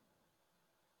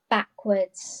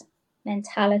backwards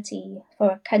mentality for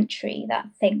a country that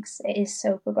thinks it is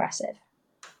so progressive.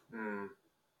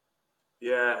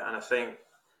 Yeah, and I think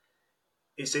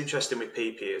it's interesting with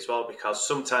PPE as well, because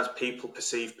sometimes people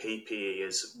perceive PPE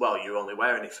as, well, you're only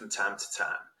wearing it from time to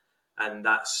time. And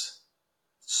that's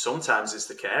sometimes is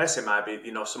the case. It might be,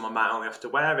 someone might only have to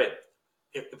wear it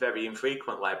very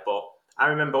infrequently. But I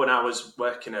remember when I was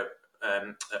working at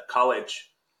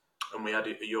college, and we had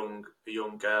a young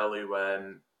girl who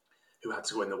had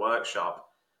to go in the workshop,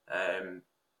 and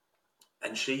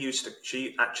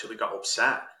she actually got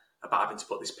upset about having to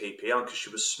put this PPE on because she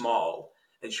was small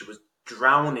and she was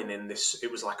drowning in this.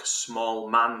 It was like a small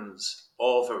man's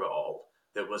overall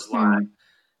that was like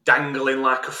dangling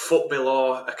like a foot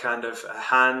below a kind of her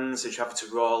hands, and she had to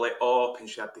roll it up, and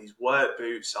she had these work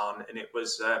boots on, and it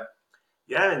was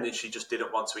and then she just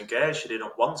didn't want to engage. She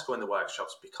didn't want to go in the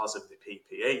workshops because of the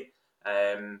PPE.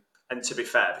 And to be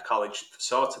fair, the college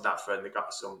sorted that for her, and they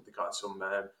got some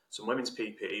women's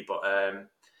PPE. But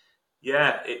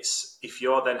it's if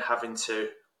you're then having to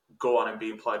go on and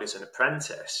be employed as an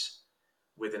apprentice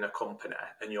within a company,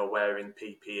 and you're wearing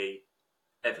PPE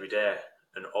every day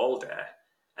and all day,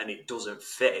 and it doesn't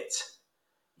fit,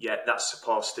 yet that's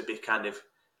supposed to be kind of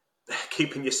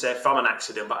keeping you safe from an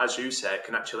accident, but as you say, it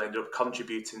can actually end up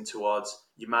contributing towards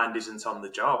your mind isn't on the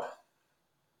job.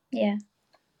 Yeah,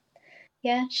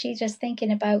 she's just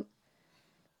thinking about,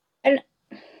 and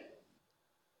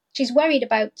she's worried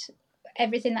about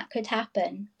everything that could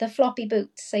happen. The floppy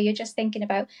boots, so you're just thinking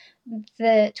about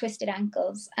the twisted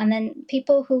ankles, and then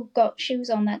people who got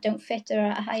shoes on that don't fit are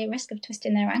at a higher risk of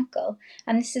twisting their ankle.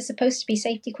 And this is supposed to be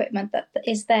safety equipment that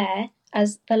is there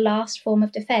as the last form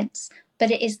of defense,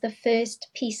 but it is the first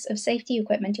piece of safety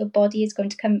equipment your body is going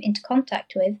to come into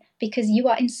contact with because you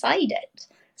are inside it.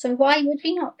 So why would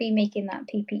we not be making that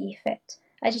PPE fit?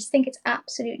 I just think it's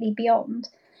absolutely beyond.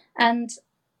 And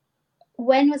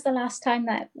when was the last time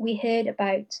that we heard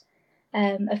about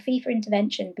a fee for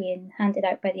intervention being handed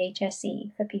out by the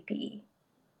HSE for PPE?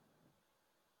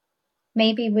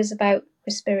 Maybe it was about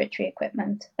respiratory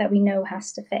equipment that we know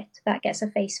has to fit, that gets a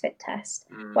face fit test.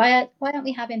 Why aren't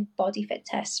we having body fit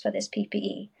tests for this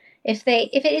PPE? If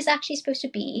it is actually supposed to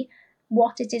be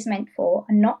what it is meant for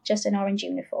and not just an orange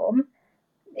uniform,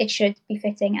 it should be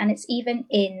fitting. And it's even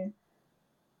in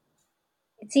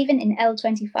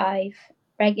L25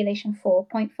 regulation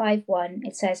 4.51,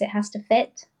 it says it has to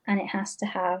fit and it has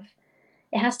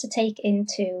to take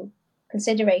into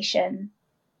consideration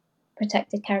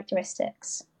protected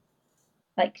characteristics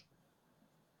like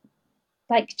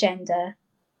gender,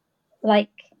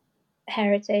 like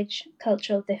heritage,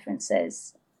 cultural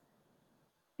differences.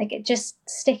 Like it just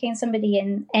sticking somebody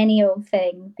in any old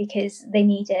thing because they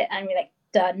need it and we're like,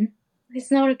 done.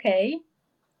 It's not okay.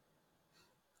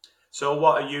 So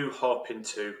what are you hoping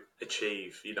to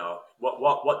achieve? You know,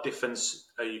 what difference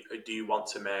do you want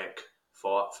to make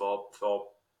for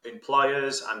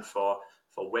employers and for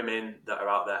women that are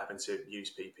out there having to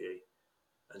use PPE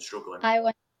and struggling? I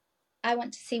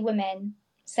want to see women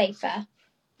safer.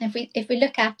 If we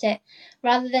look at it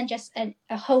rather than just a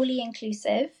wholly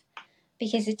inclusive,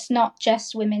 because it's not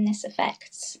just women this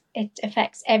affects. It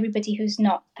affects everybody who's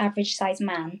not average size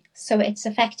man. So it's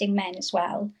affecting men as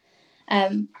well.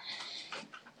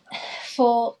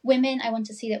 For women, I want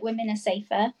to see that women are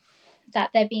safer,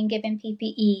 that they're being given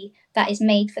PPE that is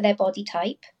made for their body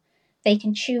type. They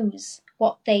can choose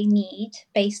what they need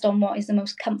based on what is the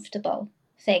most comfortable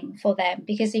thing for them,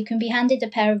 because they can be handed a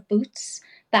pair of boots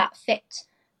that fit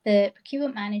the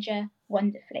procurement manager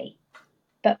wonderfully,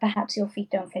 but perhaps your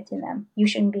feet don't fit in them. You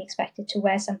shouldn't be expected to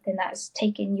wear something that's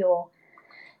taken your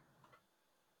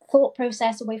thought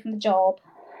process away from the job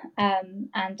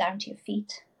and down to your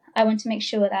feet. I want to make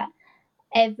sure that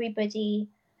everybody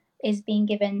is being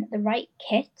given the right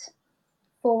kit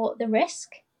for the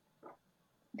risk,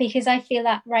 because I feel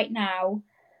that right now,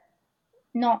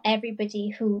 not everybody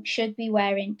who should be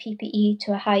wearing PPE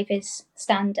to a high vis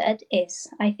standard is.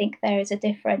 I think there is a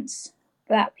difference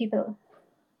that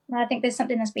I think there's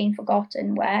something that's being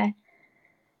forgotten where,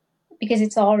 because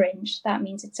it's orange, that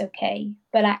means it's okay.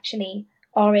 But actually,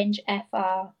 orange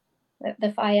FR,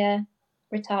 the fire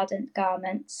retardant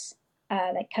garments,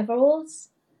 like coveralls,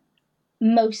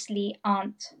 mostly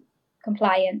aren't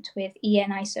compliant with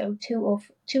EN ISO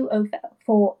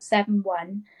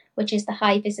 20471, which is the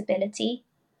high visibility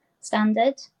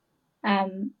standard.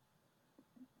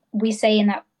 We're saying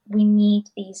that we need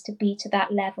these to be to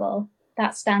that level,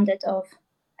 that standard of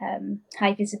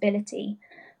high visibility,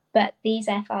 but these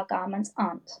FR garments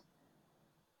aren't.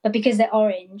 But because they're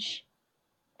orange,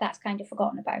 that's kind of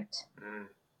forgotten about.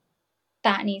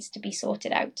 That needs to be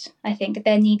sorted out. I think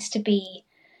there needs to be,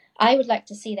 I would like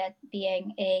to see there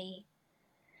being a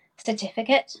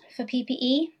certificate for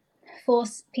PPE for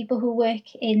people who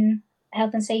work in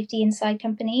health and safety inside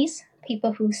companies,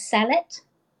 people who sell it,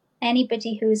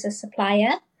 anybody who is a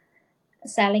supplier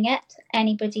selling it,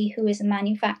 anybody who is a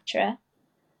manufacturer,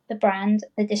 the brand,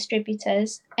 the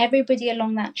distributors, everybody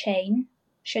along that chain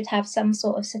should have some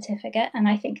sort of certificate. And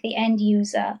I think the end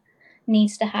user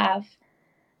needs to have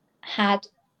had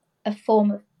a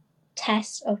form of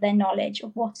test of their knowledge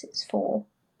of what it's for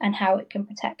and how it can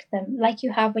protect them, like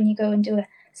you have when you go and do a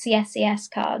CSCS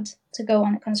card to go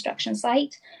on a construction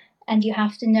site, and you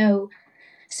have to know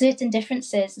certain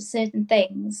differences of certain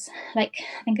things. Like,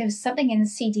 I think there was something in the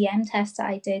CDM test that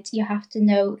I did. You have to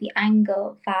know the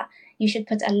angle that you should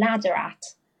put a ladder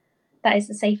at. That is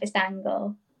the safest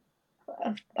angle.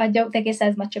 I don't think it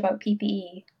says much about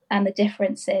PPE and the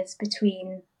differences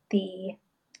between the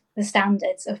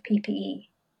standards of PPE.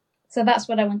 So that's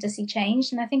what I want to see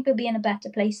changed. And I think we'll be in a better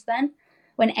place then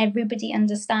when everybody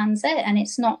understands it. And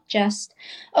it's not just,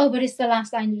 oh, but it's the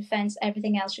last line of defense.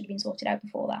 Everything else should have been sorted out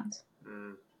before that.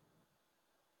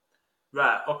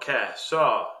 Right, okay.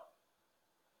 So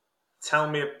tell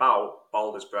me about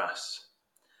Baldur's Brass.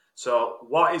 So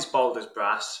what is Baldur's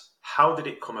Brass? How did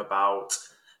it come about?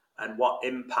 And what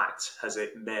impact has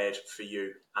it made for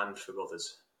you and for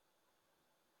others?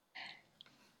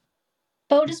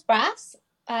 Baldur's Brass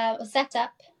was set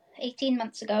up 18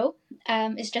 months ago.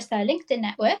 It's just a LinkedIn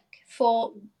network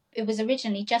it was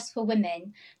originally just for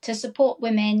women, to support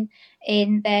women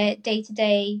in their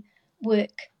day-to-day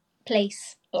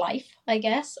workplace life, I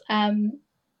guess.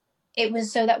 It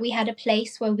was so that we had a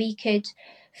place where we could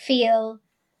feel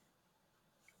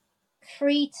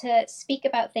free to speak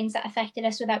about things that affected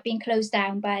us without being closed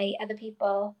down by other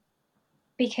people,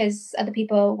 because other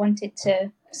people wanted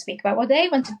to speak about what they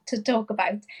wanted to talk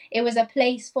about. It was a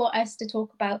place for us to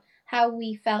talk about how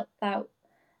we felt that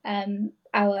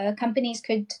our companies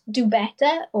could do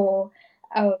better, or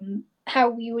how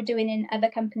we were doing in other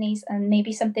companies, and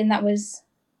maybe something that was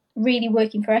really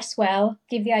working for us well,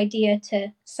 give the idea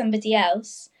to somebody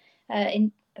else.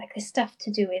 In like the stuff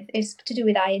to do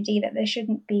with I&D, that there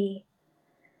shouldn't be,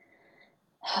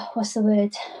 what's the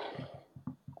word?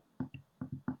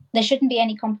 There shouldn't be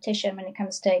any competition when it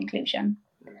comes to inclusion.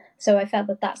 So I felt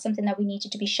that that's something that we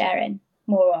needed to be sharing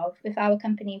more of. If our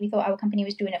company, we thought our company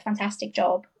was doing a fantastic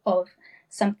job of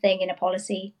something in a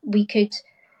policy, we could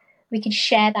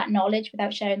share that knowledge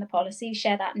without sharing the policy,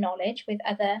 share that knowledge with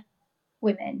other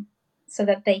women so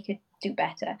that they could do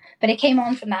better. But it came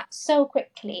on from that so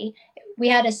quickly. We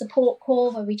had a support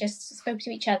call where we just spoke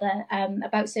to each other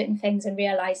about certain things and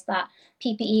realised that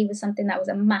PPE was something that was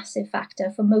a massive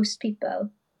factor for most people.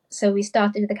 So we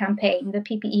started the campaign, the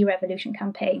PPE Revolution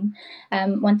campaign,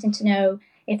 wanting to know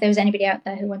if there was anybody out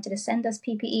there who wanted to send us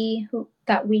PPE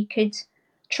that we could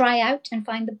try out and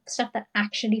find the stuff that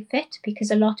actually fit,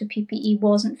 because a lot of PPE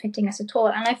wasn't fitting us at all.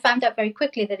 And I found out very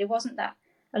quickly that it wasn't that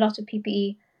a lot of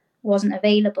PPE wasn't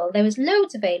available. There was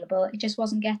loads available, it just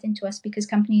wasn't getting to us because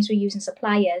companies were using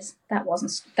suppliers that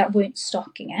weren't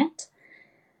stocking it.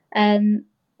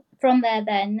 From there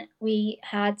then we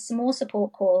had some more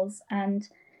support calls, and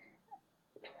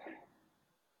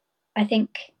I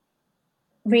think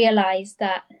realised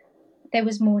that there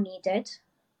was more needed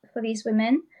for these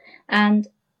women. And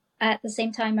at the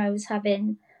same time, I was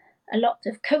having a lot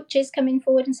of coaches coming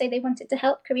forward and say they wanted to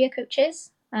help, career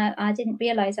coaches. I didn't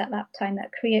realise at that time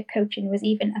that career coaching was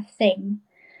even a thing.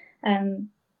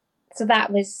 So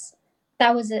that was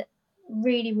a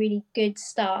really, really good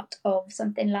start of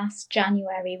something last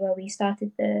January, where we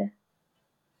started the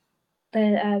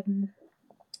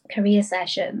career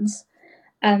sessions.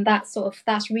 And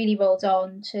that's really rolled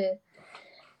on to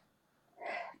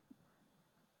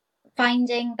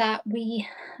finding that we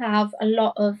have a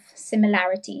lot of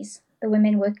similarities. The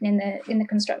women working in the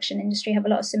construction industry have a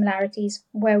lot of similarities,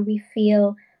 where we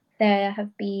feel there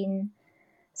have been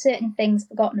certain things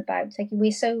forgotten about. Like,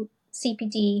 we're so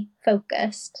CPD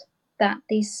focused that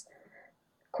these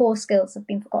core skills have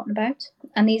been forgotten about,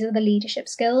 and these are the leadership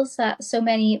skills that so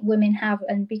many women have.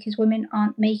 And because women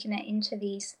aren't making it into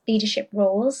these leadership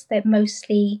roles, they're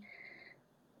mostly,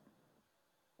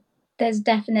 there's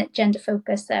definite gender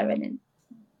focus there, and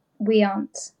we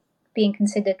aren't being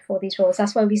considered for these roles.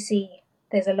 That's why we see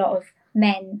there's a lot of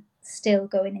men still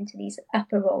going into these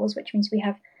upper roles, which means we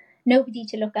have nobody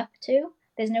to look up to.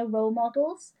 There's no role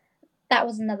models. That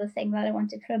was another thing that I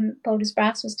wanted from Baldur's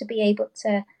Brass, was to be able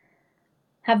to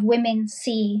have women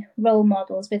see role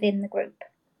models within the group.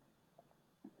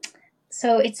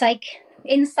 So it's like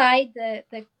inside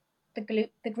the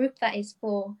group that is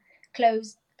for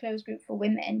closed group for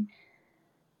women,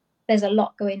 there's a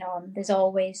lot going on. There's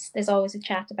always a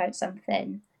chat about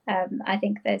something. I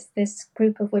think there's this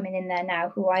group of women in there now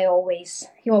who you always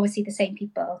see the same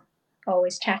people,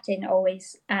 always chatting,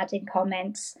 always adding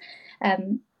comments,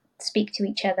 speak to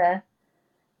each other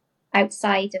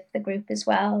outside of the group as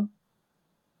well.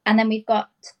 And then we've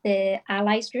got the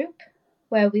allies group,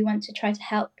 where we want to try to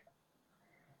help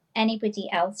anybody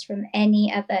else from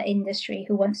any other industry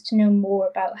who wants to know more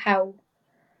about how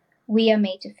we are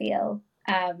made to feel,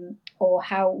 or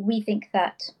how we think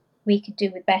that we could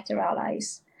do with better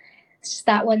allies. So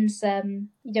that one's,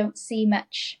 you don't see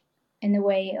much in the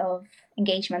way of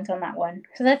engagement on that one.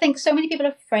 Because I think so many people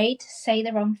are afraid to say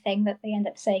the wrong thing that they end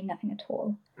up saying nothing at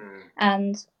all.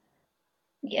 And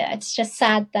yeah, it's just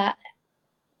sad that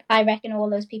I reckon all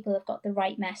those people have got the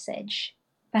right message.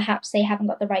 Perhaps they haven't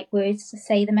got the right words to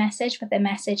say the message, but their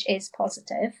message is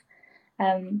positive.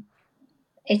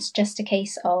 It's just a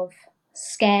case of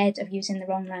scared of using the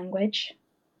wrong language.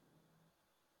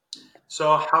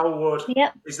 So how would,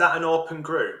 is that an open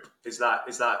group? Is that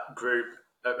group,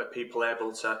 are people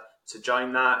able to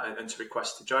join that and to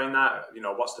request to join that? You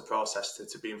know, what's the process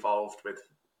to be involved with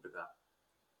that?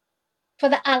 For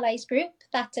the Allies group,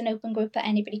 that's an open group that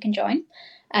anybody can join.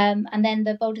 And then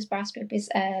the Boulders Brass group is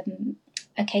a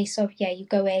case of, you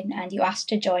go in and you ask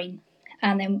to join,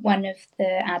 and then one of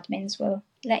the admins will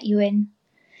let you in.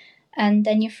 And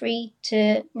then you're free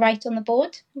to write on the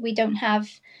board. I don't have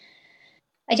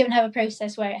a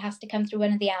process where it has to come through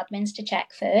one of the admins to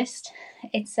check first.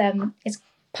 It's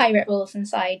pirate rules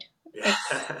inside. It's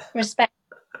respect.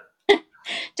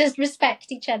 Just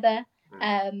respect each other.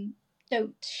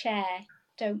 Don't share,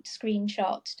 don't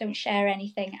screenshot, don't share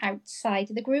anything outside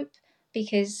of the group,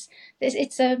 because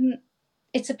it's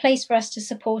a place for us to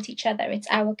support each other. It's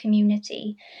our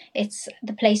community. It's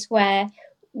the place where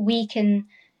we can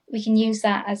use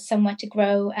that as somewhere to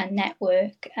grow and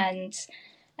network and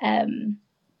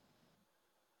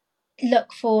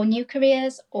look for new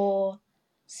careers or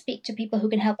speak to people who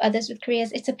can help others with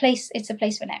careers. It's a place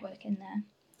for networking there.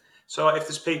 So if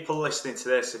there's people listening to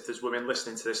this, if there's women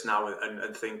listening to this now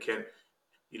and thinking,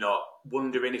 you know,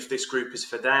 wondering if this group is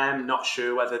for them, not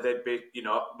sure whether they'd be, you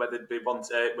know, whether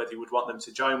you would want them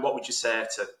to join, what would you say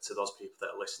to those people that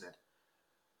are listening?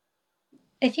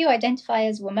 If you identify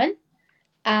as a woman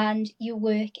and you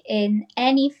work in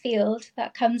any field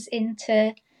that comes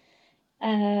into,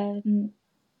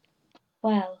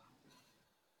 well,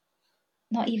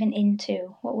 not even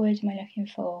into, what word am I looking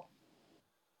for?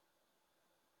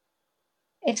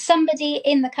 If somebody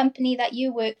in the company that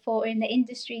you work for, in the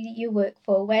industry that you work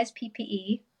for, wears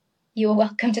PPE, you are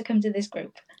welcome to come to this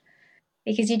group.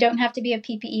 Because you don't have to be a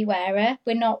PPE wearer.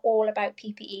 We're not all about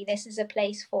PPE. This is a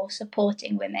place for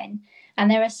supporting women.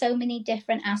 And there are so many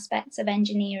different aspects of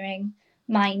engineering,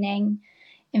 mining,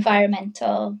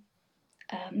 environmental,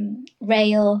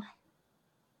 rail,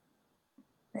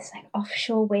 there's like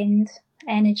offshore wind,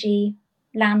 energy,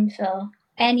 landfill,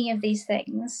 any of these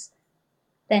things,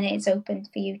 then it's open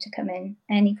for you to come in,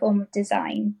 any form of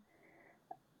design.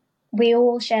 We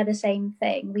all share the same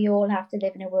thing. We all have to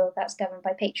live in a world that's governed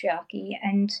by patriarchy.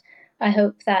 And I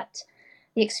hope that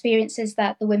the experiences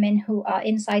that the women who are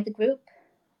inside the group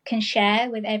can share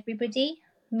with everybody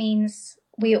means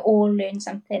we all learn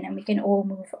something and we can all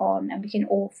move on and we can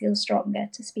all feel stronger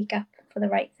to speak up for the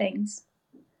right things.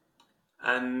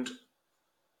 And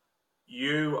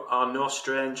you are no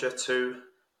stranger to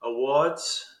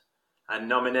awards and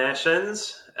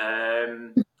nominations.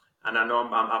 And I know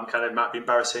I'm kind of might be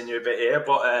embarrassing you a bit here,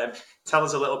 but tell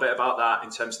us a little bit about that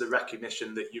in terms of the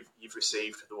recognition that you've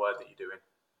received for the work that you're doing.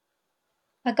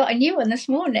 I got a new one this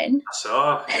morning. I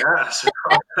saw,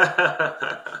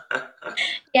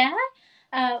 yeah.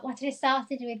 It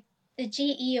started with the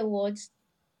GE Awards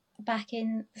back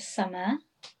in the summer.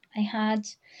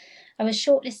 I was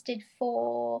shortlisted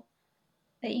for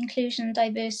the Inclusion and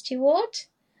Diversity Award.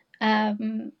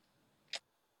 And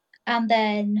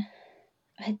then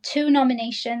I had 2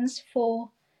 nominations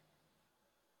for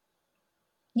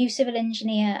New Civil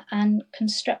Engineer and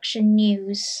Construction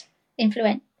News.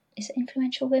 Is it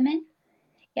Influential Women?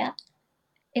 Yeah.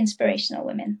 Inspirational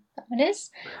Women, that one is.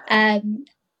 And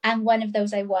one of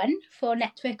those I won for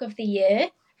Network of the Year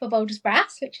for Boulders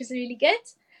Brass, which was really good.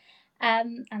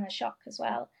 And a shock as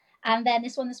well. And then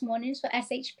this one this morning is for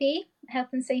SHP, Health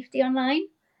and Safety Online.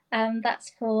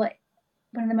 That's for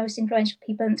one of the most influential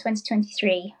people in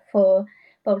 2023 for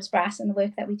Boulders Brass and the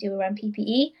work that we do around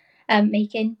PPE,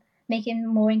 making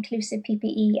more inclusive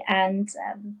PPE and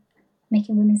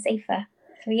making women safer.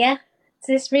 So yeah,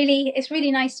 it's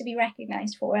really nice to be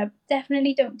recognised for it.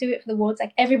 Definitely don't do it for the awards,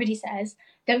 like everybody says.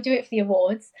 Don't do it for the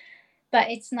awards. But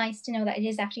it's nice to know that it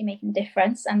is actually making a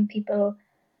difference and people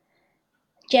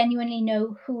genuinely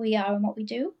know who we are and what we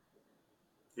do.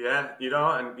 Yeah,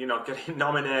 and getting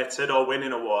nominated or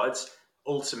winning awards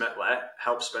ultimately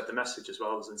helps spread the message as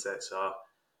well, doesn't it? So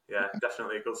yeah,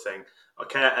 definitely a good thing.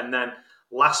 Okay, and then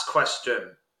last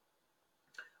question.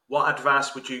 What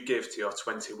advice would you give to your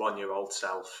 21-year-old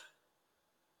self?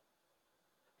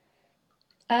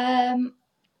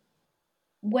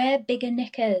 Wear bigger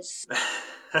knickers.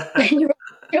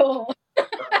 Sure.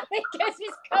 Because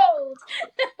it's cold.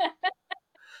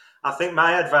 I think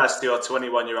my advice to your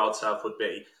 21-year-old self would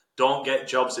be don't get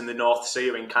jobs in the North Sea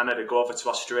or in Canada. Go over to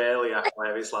Australia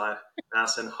where it's like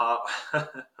nice and hot.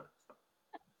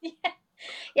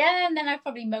 Yeah, and then I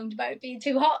probably moaned about it being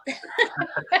too hot.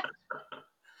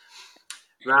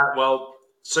 Right, well,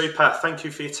 super. Thank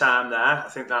you for your time there. I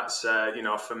think that's,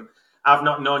 from I've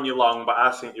not known you long, but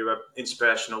I think you're an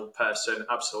inspirational person,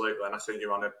 absolutely. And I think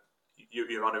you're on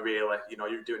a really,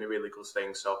 you're doing a really good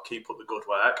thing. So keep up the good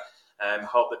work.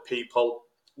 Hope that people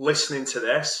listening to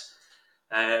this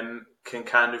can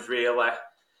kind of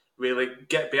really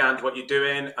get behind what you're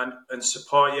doing and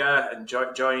support you and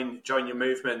join your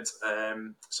movement.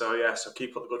 So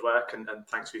keep up the good work and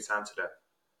thanks for your time today.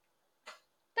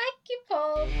 Thank you,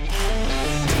 Paul.